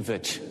believe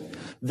it.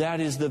 That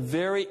is the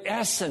very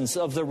essence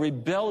of the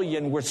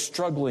rebellion we're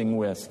struggling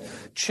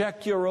with.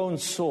 Check your own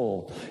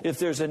soul. If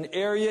there's an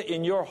area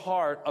in your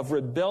heart of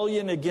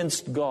rebellion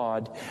against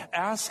God,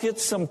 ask it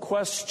some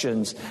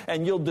questions,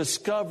 and you'll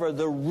discover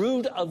the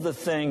root of the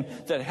thing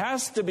that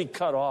has to be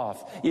cut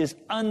off is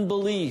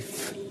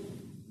unbelief.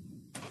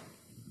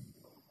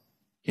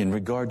 In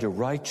regard to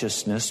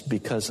righteousness,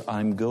 because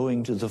I'm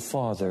going to the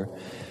Father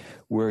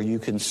where you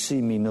can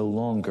see me no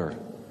longer.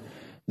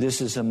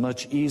 This is a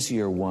much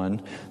easier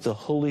one. The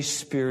Holy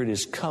Spirit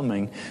is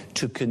coming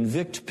to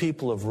convict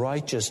people of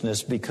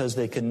righteousness because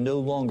they can no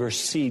longer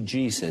see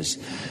Jesus.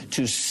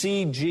 To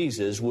see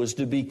Jesus was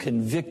to be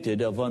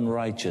convicted of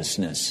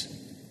unrighteousness.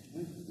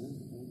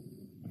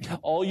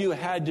 All you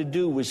had to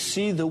do was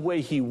see the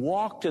way he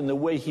walked and the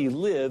way he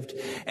lived,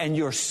 and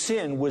your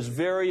sin was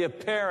very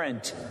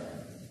apparent.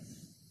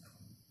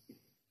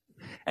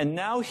 And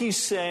now he's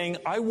saying,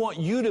 I want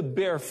you to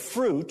bear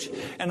fruit,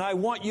 and I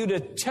want you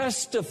to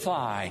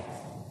testify.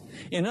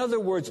 In other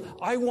words,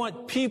 I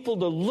want people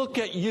to look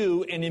at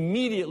you and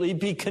immediately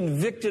be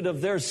convicted of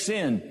their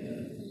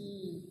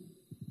sin.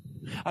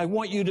 I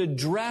want you to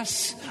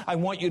dress, I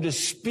want you to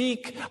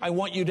speak, I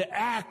want you to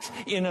act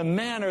in a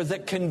manner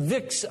that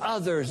convicts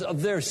others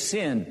of their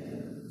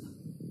sin.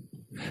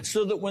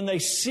 So that when they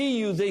see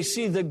you, they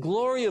see the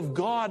glory of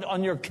God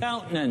on your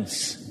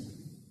countenance.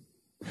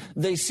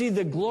 They see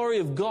the glory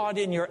of God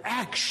in your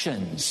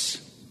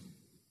actions.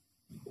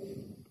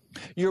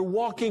 You're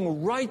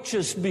walking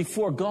righteous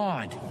before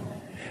God.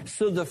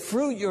 So the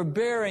fruit you're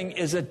bearing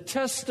is a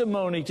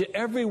testimony to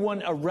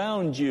everyone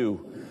around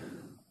you.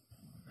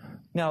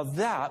 Now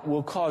that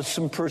will cause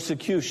some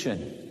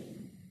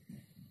persecution.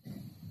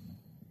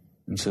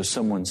 And so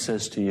someone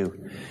says to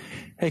you,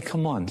 hey,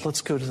 come on,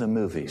 let's go to the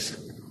movies.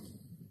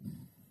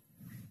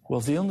 Well,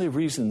 the only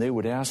reason they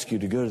would ask you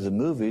to go to the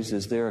movies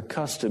is they're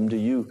accustomed to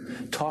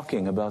you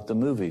talking about the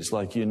movies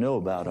like you know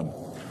about them.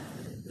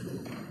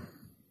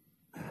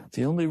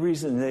 The only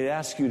reason they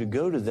ask you to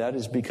go to that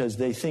is because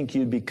they think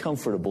you'd be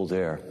comfortable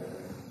there.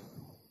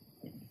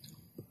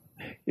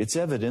 It's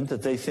evident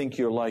that they think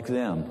you're like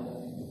them.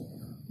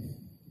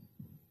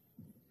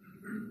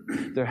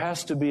 There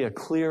has to be a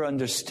clear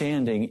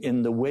understanding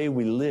in the way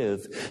we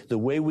live, the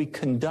way we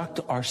conduct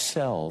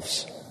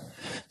ourselves,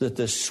 that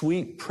the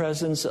sweet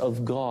presence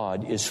of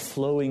God is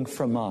flowing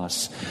from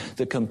us.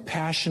 The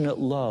compassionate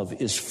love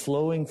is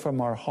flowing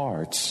from our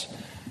hearts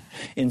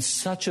in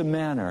such a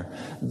manner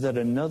that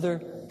another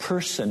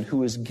person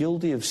who is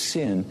guilty of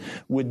sin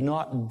would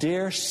not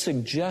dare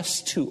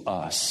suggest to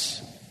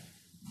us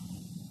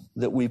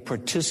that we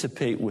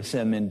participate with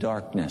them in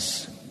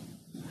darkness.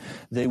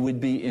 They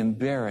would be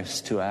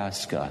embarrassed to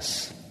ask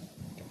us.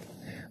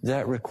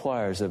 That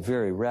requires a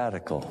very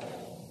radical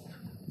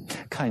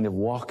kind of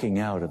walking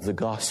out of the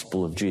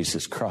gospel of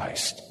Jesus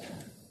Christ.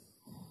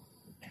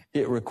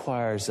 It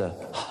requires a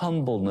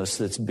humbleness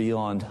that's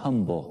beyond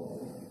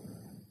humble,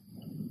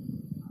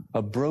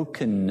 a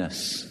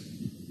brokenness,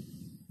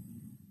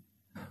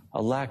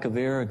 a lack of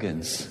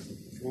arrogance,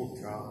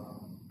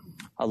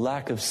 a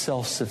lack of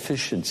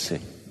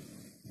self-sufficiency,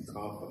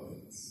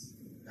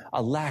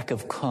 a lack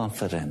of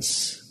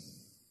confidence,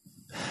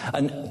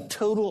 a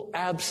total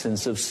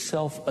absence of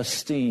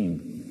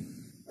self-esteem.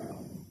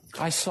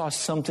 I saw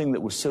something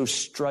that was so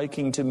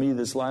striking to me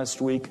this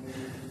last week.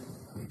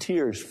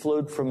 Tears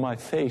flowed from my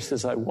face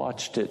as I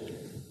watched it.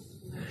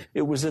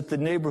 It was at the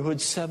neighborhood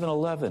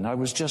 7-Eleven. I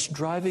was just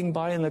driving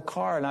by in the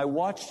car and I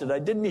watched it. I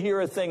didn't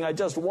hear a thing. I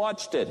just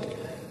watched it.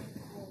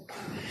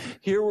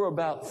 Here were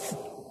about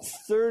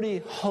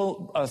 30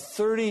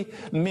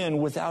 men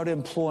without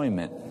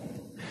employment,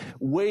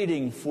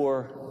 waiting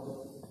for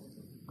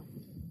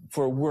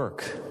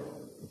work.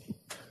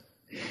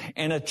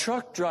 And a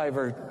truck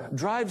driver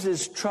drives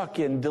his truck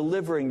in,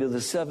 delivering to the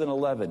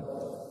 7-Eleven.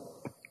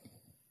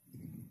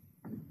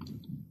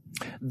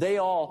 They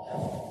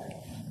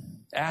all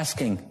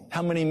asking,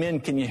 how many men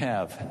can you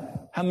have?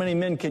 How many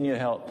men can you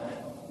help?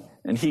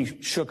 And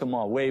he shook them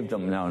all, waved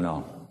them.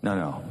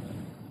 No.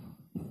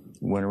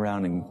 Went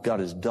around and got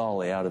his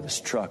dolly out of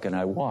his truck, and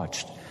I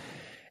watched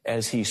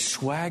as he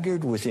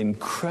swaggered with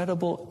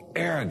incredible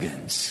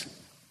arrogance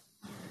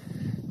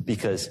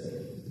because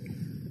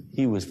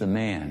he was the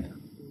man.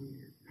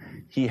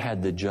 He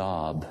had the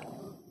job.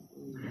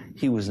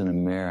 He was an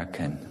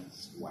American.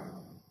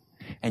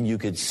 And you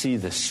could see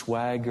the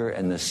swagger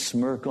and the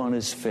smirk on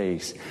his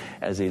face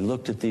as he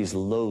looked at these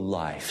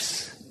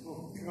lowlifes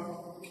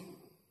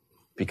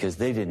because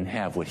they didn't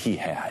have what he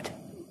had.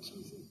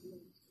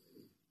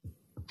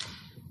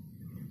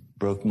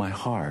 Broke my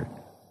heart.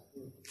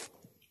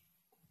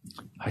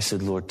 I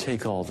said, Lord,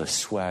 take all the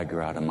swagger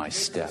out of my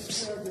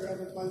steps.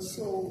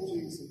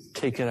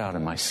 Take it out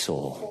of my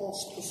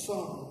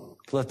soul.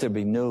 Let there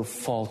be no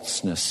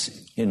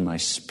falseness in my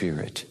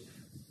spirit.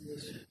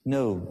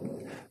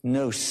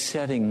 No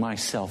setting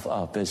myself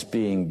up as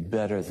being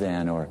better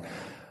than or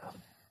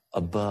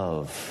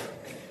above.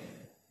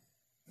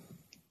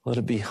 Let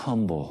it be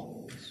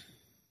humble,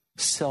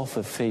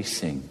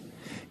 self-effacing,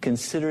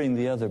 considering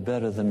the other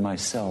better than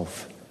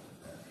myself.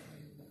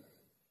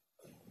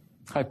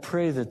 I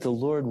pray that the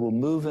Lord will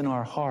move in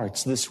our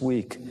hearts this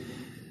week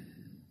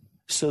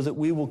so that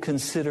we will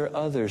consider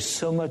others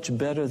so much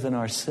better than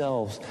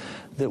ourselves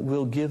that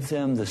we'll give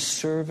them the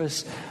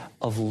service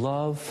of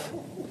love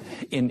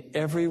in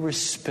every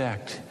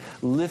respect,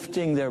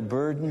 lifting their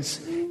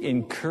burdens,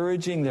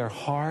 encouraging their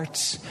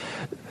hearts,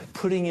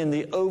 putting in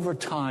the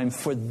overtime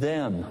for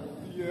them.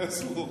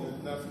 Yes, Lord.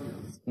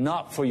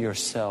 Not for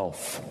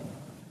yourself.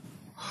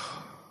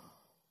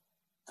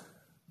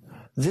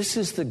 This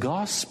is the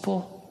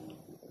gospel.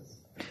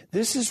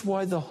 This is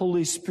why the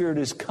Holy Spirit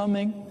is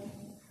coming.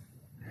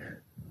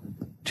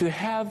 To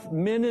have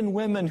men and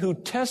women who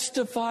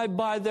testify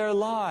by their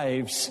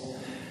lives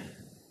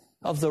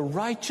of the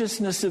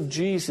righteousness of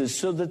Jesus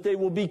so that they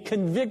will be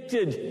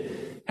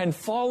convicted and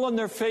fall on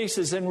their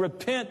faces and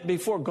repent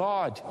before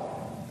God.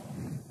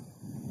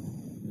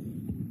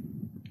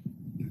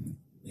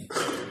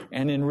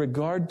 And in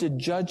regard to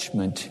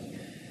judgment,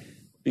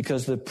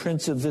 because the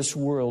prince of this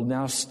world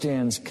now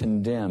stands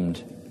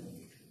condemned.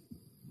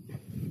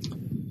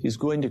 He's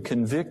going to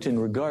convict in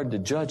regard to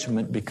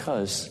judgment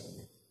because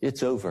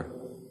it's over.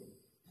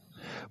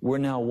 We're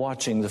now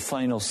watching the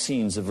final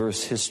scenes of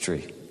Earth's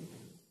history.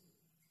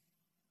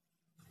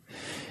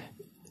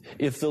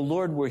 If the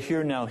Lord were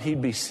here now,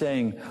 He'd be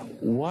saying,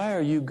 why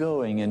are you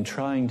going and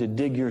trying to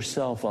dig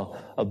yourself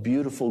a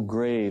beautiful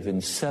grave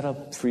and set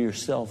up for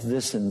yourself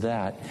this and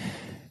that?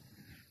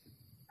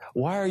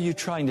 Why are you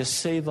trying to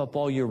save up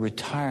all your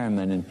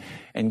retirement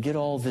and get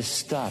all this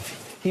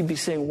stuff? He'd be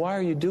saying, why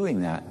are you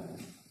doing that?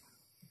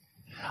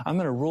 I'm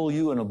going to roll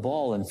you in a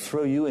ball and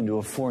throw you into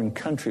a foreign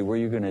country where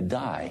you're going to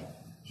die.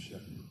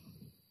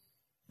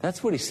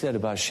 That's what He said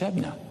about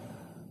Shebna.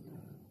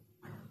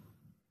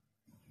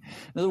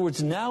 In other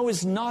words, now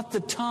is not the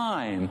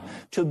time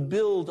to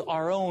build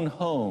our own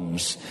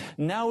homes.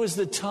 Now is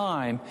the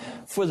time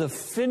for the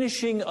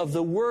finishing of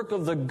the work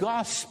of the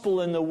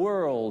gospel in the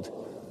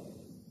world.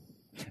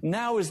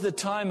 Now is the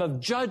time of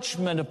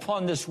judgment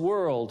upon this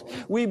world.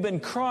 We've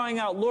been crying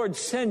out, Lord,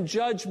 send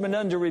judgment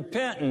unto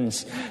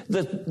repentance.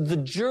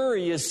 The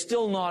jury is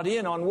still not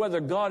in on whether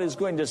God is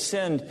going to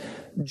send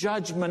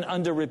judgment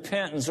unto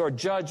repentance or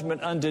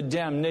judgment unto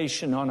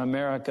damnation on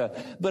America.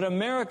 But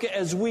America,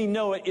 as we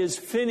know it, is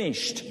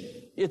finished.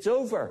 It's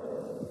over.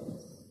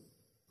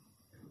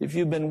 If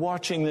you've been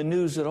watching the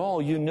news at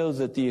all, you know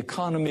that the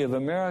economy of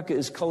America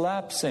is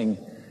collapsing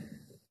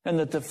and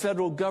that the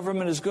federal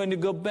government is going to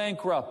go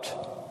bankrupt,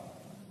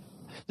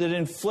 that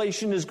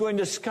inflation is going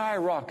to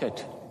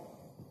skyrocket.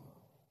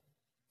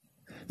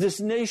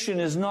 This nation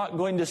is not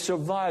going to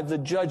survive the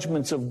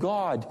judgments of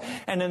God.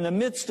 And in the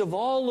midst of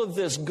all of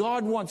this,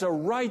 God wants a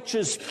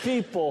righteous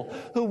people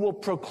who will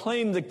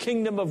proclaim the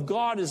kingdom of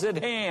God is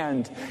at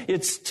hand.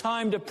 It's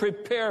time to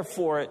prepare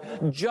for it.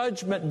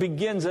 Judgment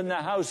begins in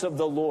the house of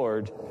the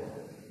Lord.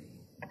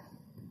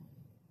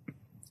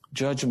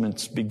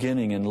 Judgments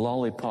beginning in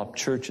lollipop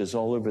churches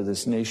all over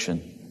this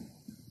nation.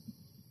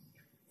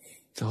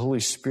 The Holy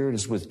Spirit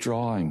is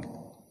withdrawing.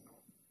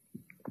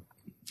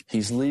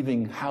 He's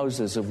leaving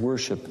houses of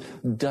worship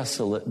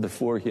desolate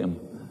before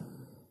Him.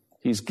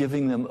 He's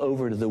giving them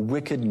over to the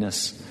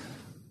wickedness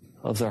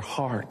of their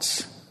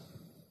hearts.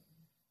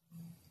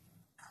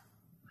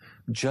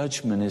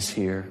 Judgment is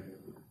here.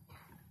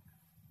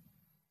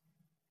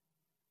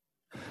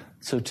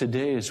 So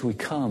today as we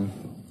come,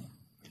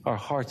 our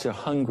hearts are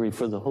hungry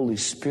for the Holy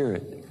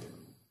Spirit.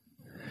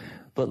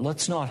 But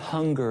let's not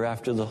hunger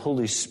after the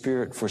Holy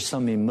Spirit for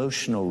some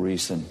emotional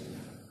reason.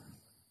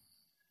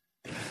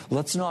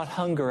 Let's not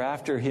hunger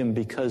after Him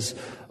because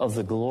of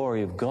the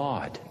glory of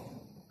God.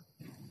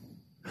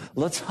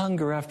 Let's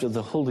hunger after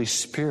the Holy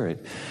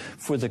Spirit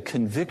for the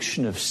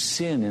conviction of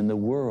sin in the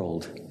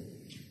world.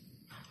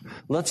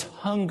 Let's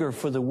hunger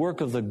for the work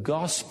of the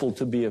gospel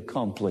to be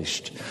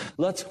accomplished.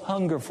 Let's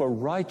hunger for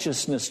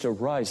righteousness to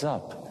rise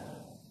up.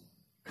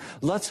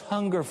 Let's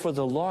hunger for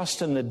the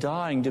lost and the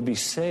dying to be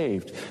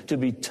saved, to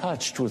be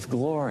touched with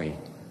glory.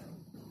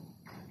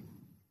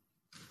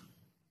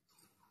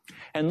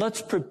 And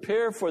let's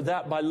prepare for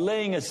that by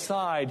laying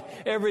aside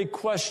every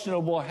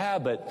questionable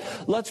habit.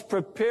 Let's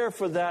prepare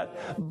for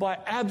that by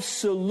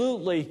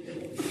absolutely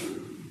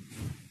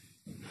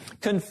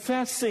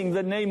confessing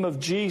the name of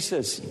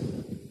Jesus.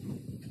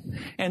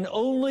 And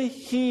only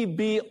He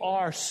be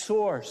our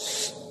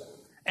source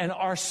and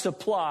our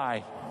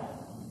supply.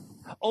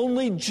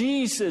 Only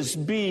Jesus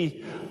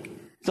be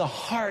the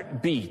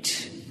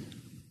heartbeat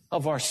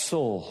of our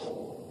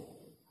soul.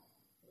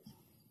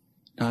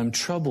 Now, I'm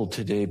troubled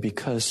today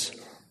because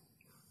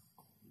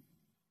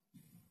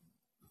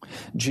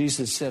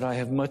Jesus said, I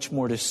have much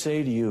more to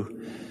say to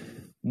you,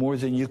 more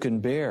than you can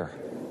bear.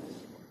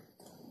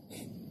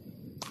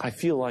 I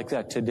feel like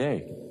that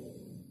today.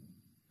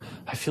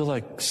 I feel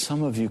like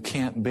some of you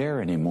can't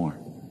bear anymore.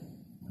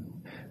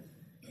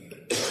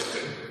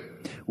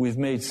 We've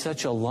made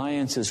such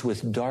alliances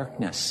with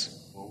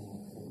darkness.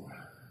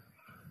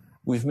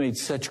 We've made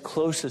such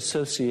close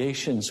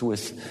associations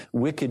with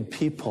wicked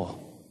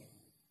people.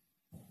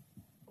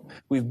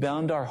 We've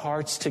bound our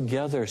hearts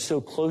together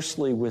so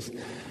closely with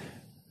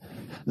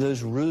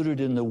those rooted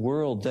in the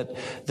world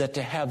that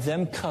to have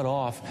them cut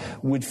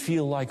off would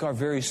feel like our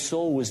very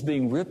soul was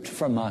being ripped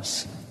from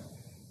us.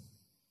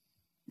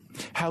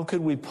 How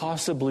could we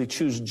possibly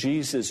choose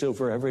Jesus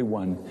over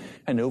everyone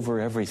and over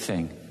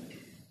everything?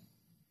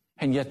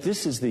 And yet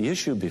this is the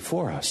issue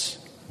before us.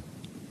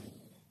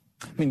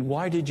 I mean,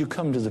 why did you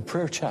come to the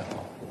prayer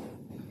chapel?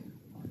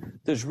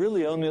 There's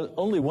really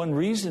only one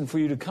reason for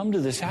you to come to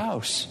this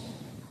house.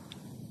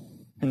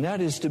 And that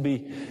is to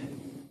be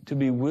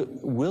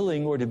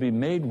willing, or to be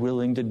made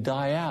willing, to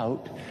die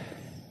out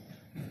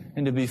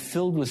and to be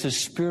filled with the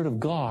Spirit of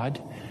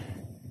God,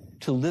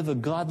 to live a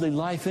godly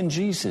life in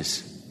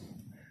Jesus,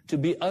 to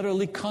be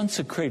utterly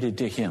consecrated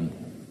to Him.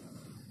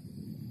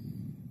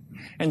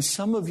 And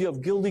some of you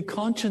have guilty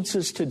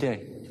consciences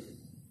today.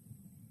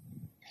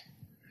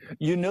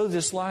 You know,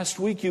 this last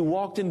week you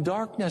walked in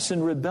darkness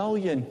and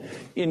rebellion,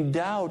 in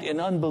doubt and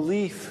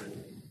unbelief.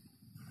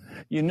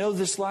 You know,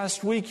 this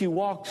last week you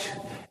walked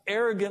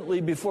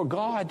arrogantly before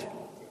God.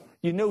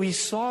 You know He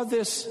saw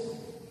this.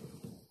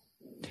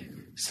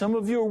 Some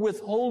of you are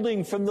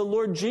withholding from the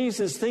Lord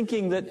Jesus,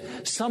 thinking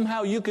that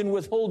somehow you can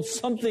withhold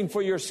something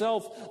for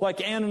yourself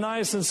like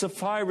Ananias and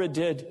Sapphira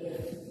did.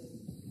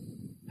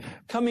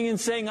 Coming and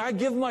saying, I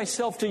give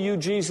myself to you,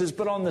 Jesus,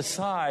 but on the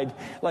side,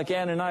 like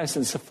Ananias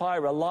and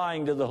Sapphira,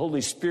 lying to the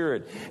Holy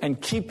Spirit and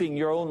keeping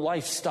your own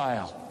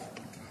lifestyle,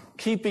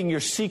 keeping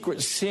your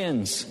secret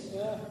sins,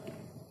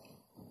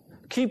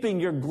 keeping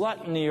your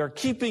gluttony, or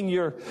keeping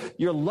your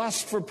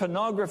lust for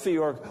pornography,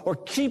 or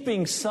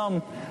keeping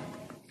some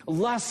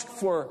lust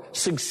for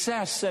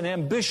success and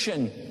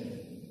ambition,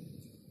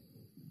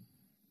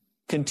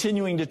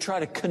 continuing to try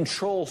to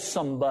control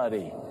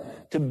somebody,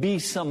 to be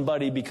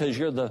somebody because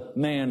you're the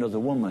man or the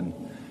woman.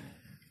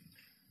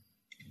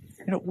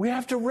 You know, we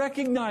have to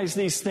recognize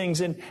these things,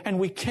 and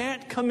we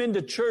can't come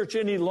into church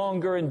any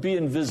longer and be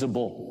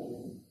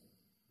invisible.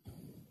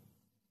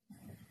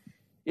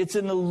 It's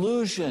an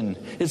illusion.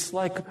 It's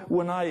like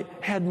when I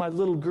had my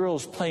little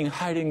girls playing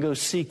hide and go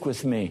seek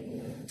with me,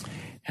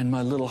 and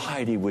my little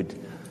Heidi would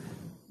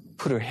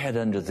put her head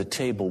under the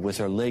table with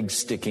her legs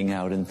sticking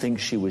out and think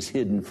she was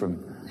hidden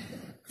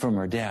from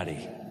her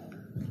daddy.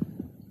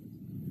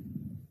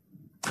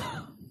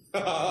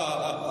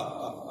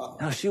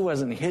 No, she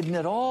wasn't hidden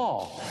at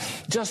all.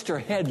 Just her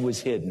head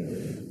was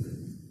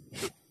hidden.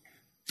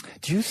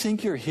 Do you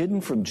think you're hidden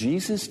from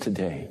Jesus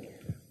today?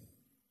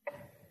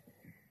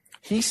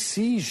 He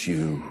sees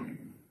you.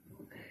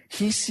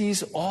 He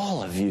sees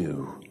all of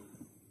you.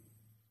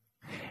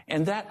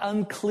 And that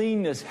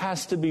uncleanness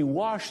has to be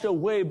washed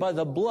away by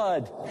the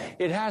blood.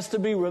 It has to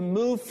be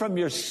removed from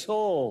your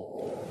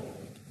soul.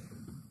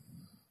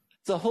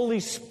 The Holy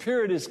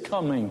Spirit is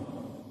coming.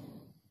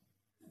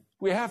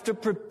 We have to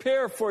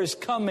prepare for His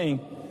coming.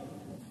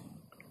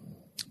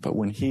 But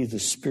when He, the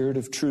Spirit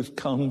of truth,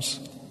 comes,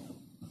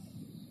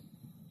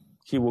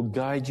 He will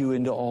guide you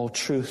into all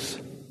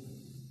truth.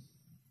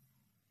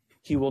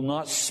 He will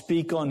not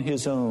speak on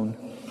His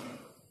own.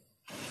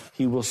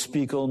 He will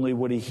speak only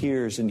what He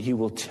hears, and He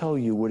will tell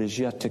you what is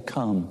yet to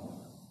come.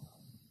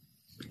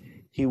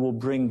 He will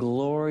bring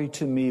glory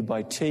to me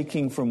by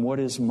taking from what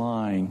is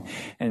mine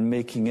and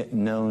making it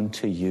known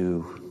to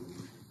you.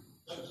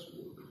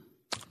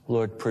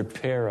 Lord,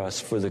 prepare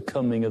us for the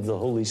coming of the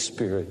Holy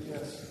Spirit.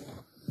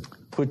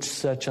 Put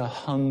such a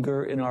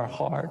hunger in our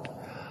heart.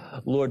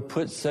 Lord,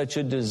 put such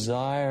a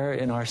desire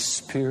in our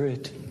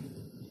spirit.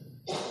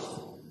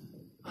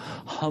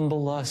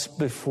 Humble us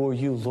before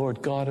you,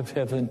 Lord God of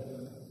heaven.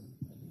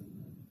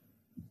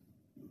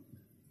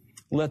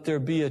 Let there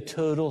be a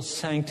total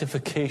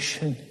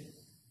sanctification.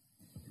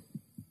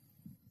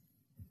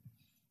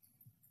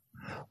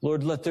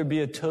 Lord, let there be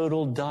a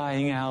total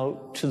dying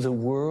out to the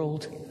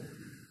world,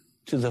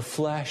 to the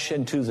flesh,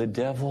 and to the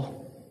devil.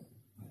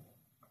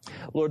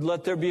 Lord,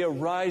 let there be a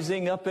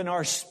rising up in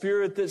our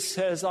spirit that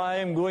says, I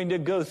am going to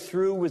go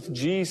through with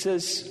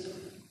Jesus.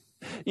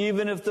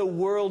 Even if the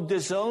world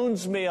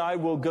disowns me, I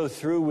will go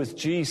through with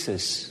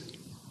Jesus.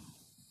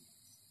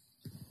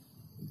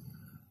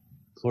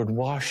 Lord,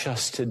 wash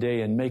us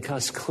today and make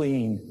us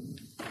clean.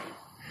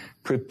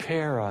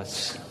 Prepare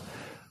us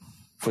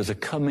for the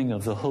coming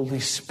of the Holy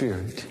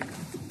Spirit.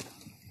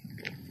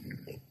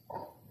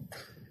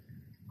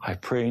 I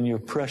pray in your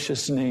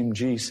precious name,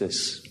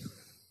 Jesus,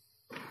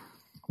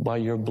 by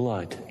your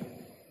blood.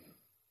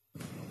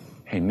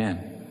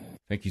 Amen.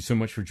 Thank you so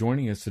much for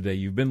joining us today.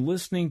 You've been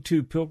listening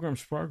to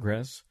Pilgrim's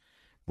Progress,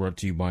 brought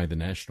to you by the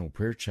National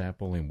Prayer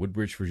Chapel in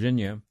Woodbridge,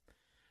 Virginia.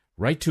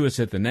 Write to us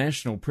at the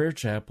National Prayer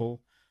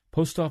Chapel,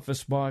 Post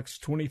Office Box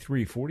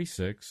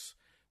 2346,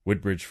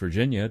 Woodbridge,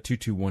 Virginia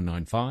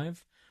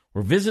 22195,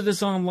 or visit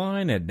us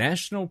online at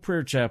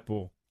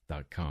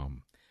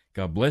nationalprayerchapel.com.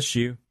 God bless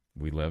you.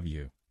 We love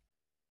you.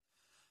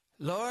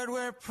 Lord,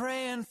 we're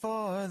praying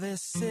for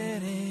this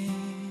city,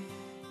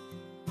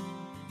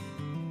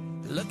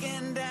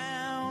 looking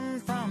down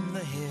from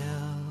the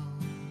hill.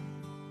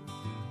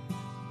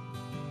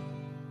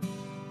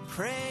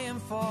 praying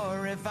for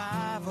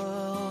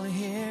revival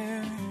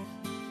here.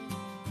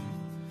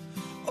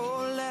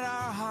 Oh, let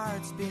our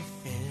hearts be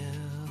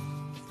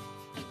filled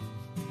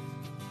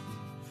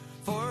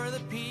for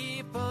the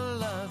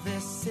people of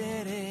this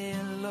city,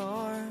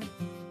 Lord.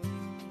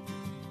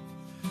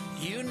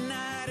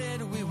 United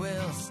we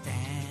will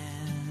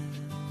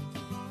stand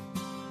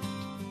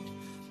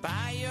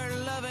by your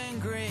loving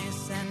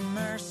grace and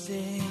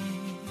mercy.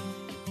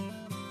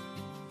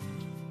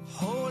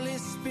 Holy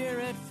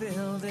Spirit,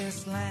 fill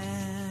this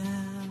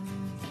land.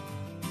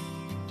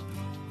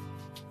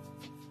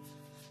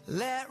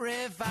 Let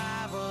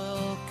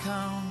revival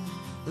come.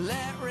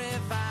 Let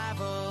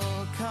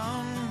revival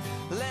come.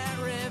 Let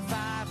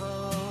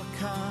revival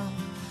come.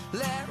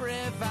 Let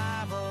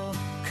revival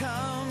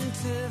come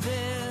to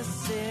this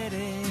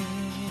city.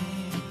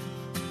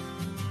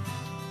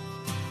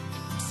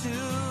 To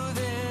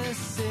this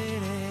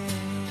city.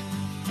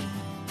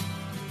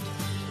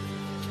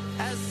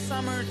 As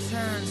summer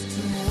turns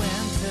to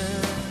winter,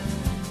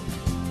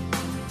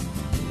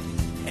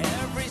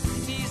 every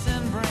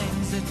season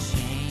brings a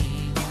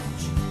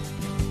change.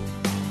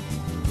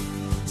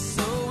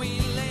 So we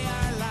lay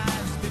our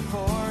lives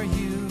before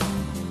you,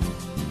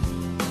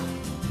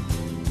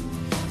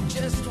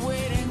 just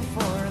waiting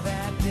for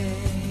that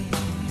day.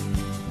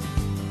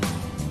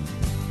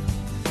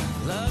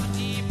 Love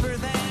deeper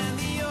than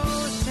the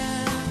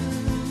ocean,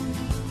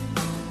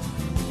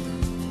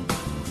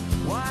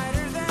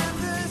 wider than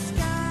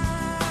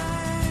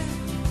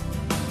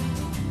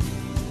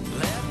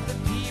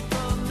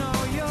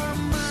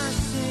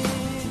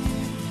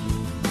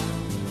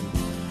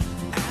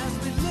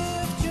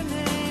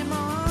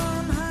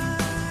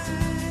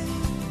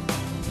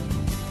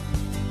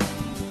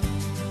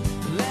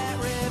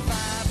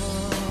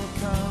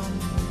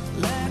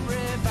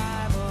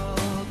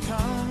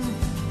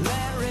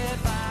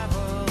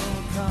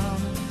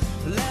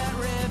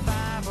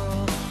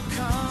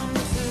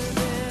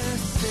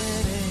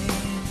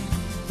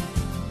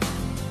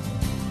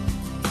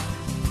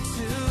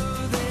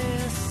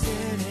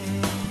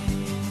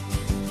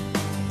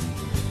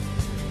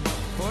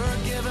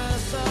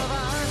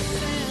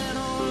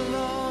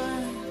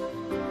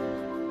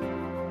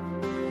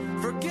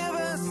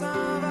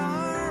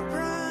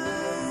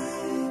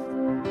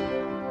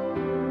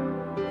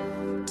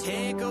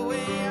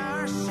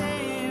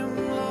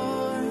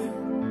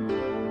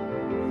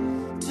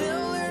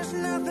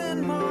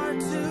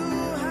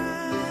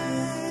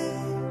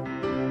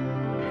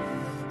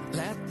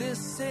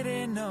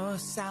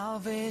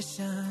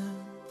salvation,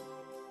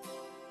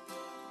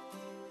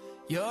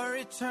 your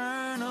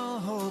eternal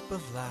hope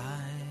of life.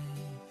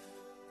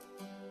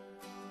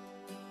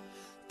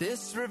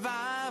 This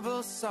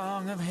revival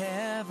song of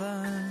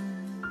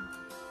heaven,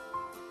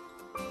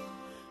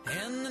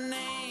 in the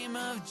name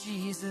of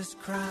Jesus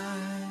Christ.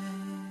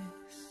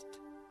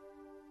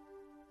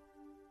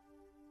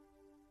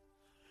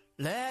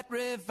 Let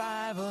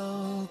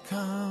revival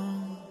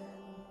come.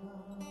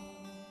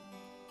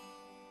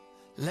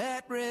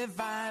 Let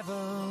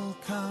revival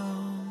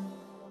come.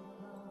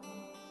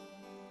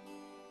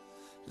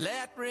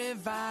 Let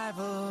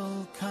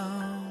revival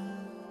come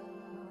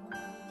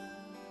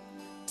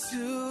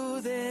to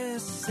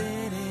this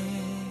city.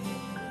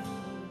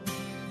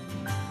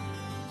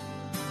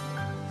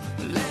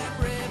 Let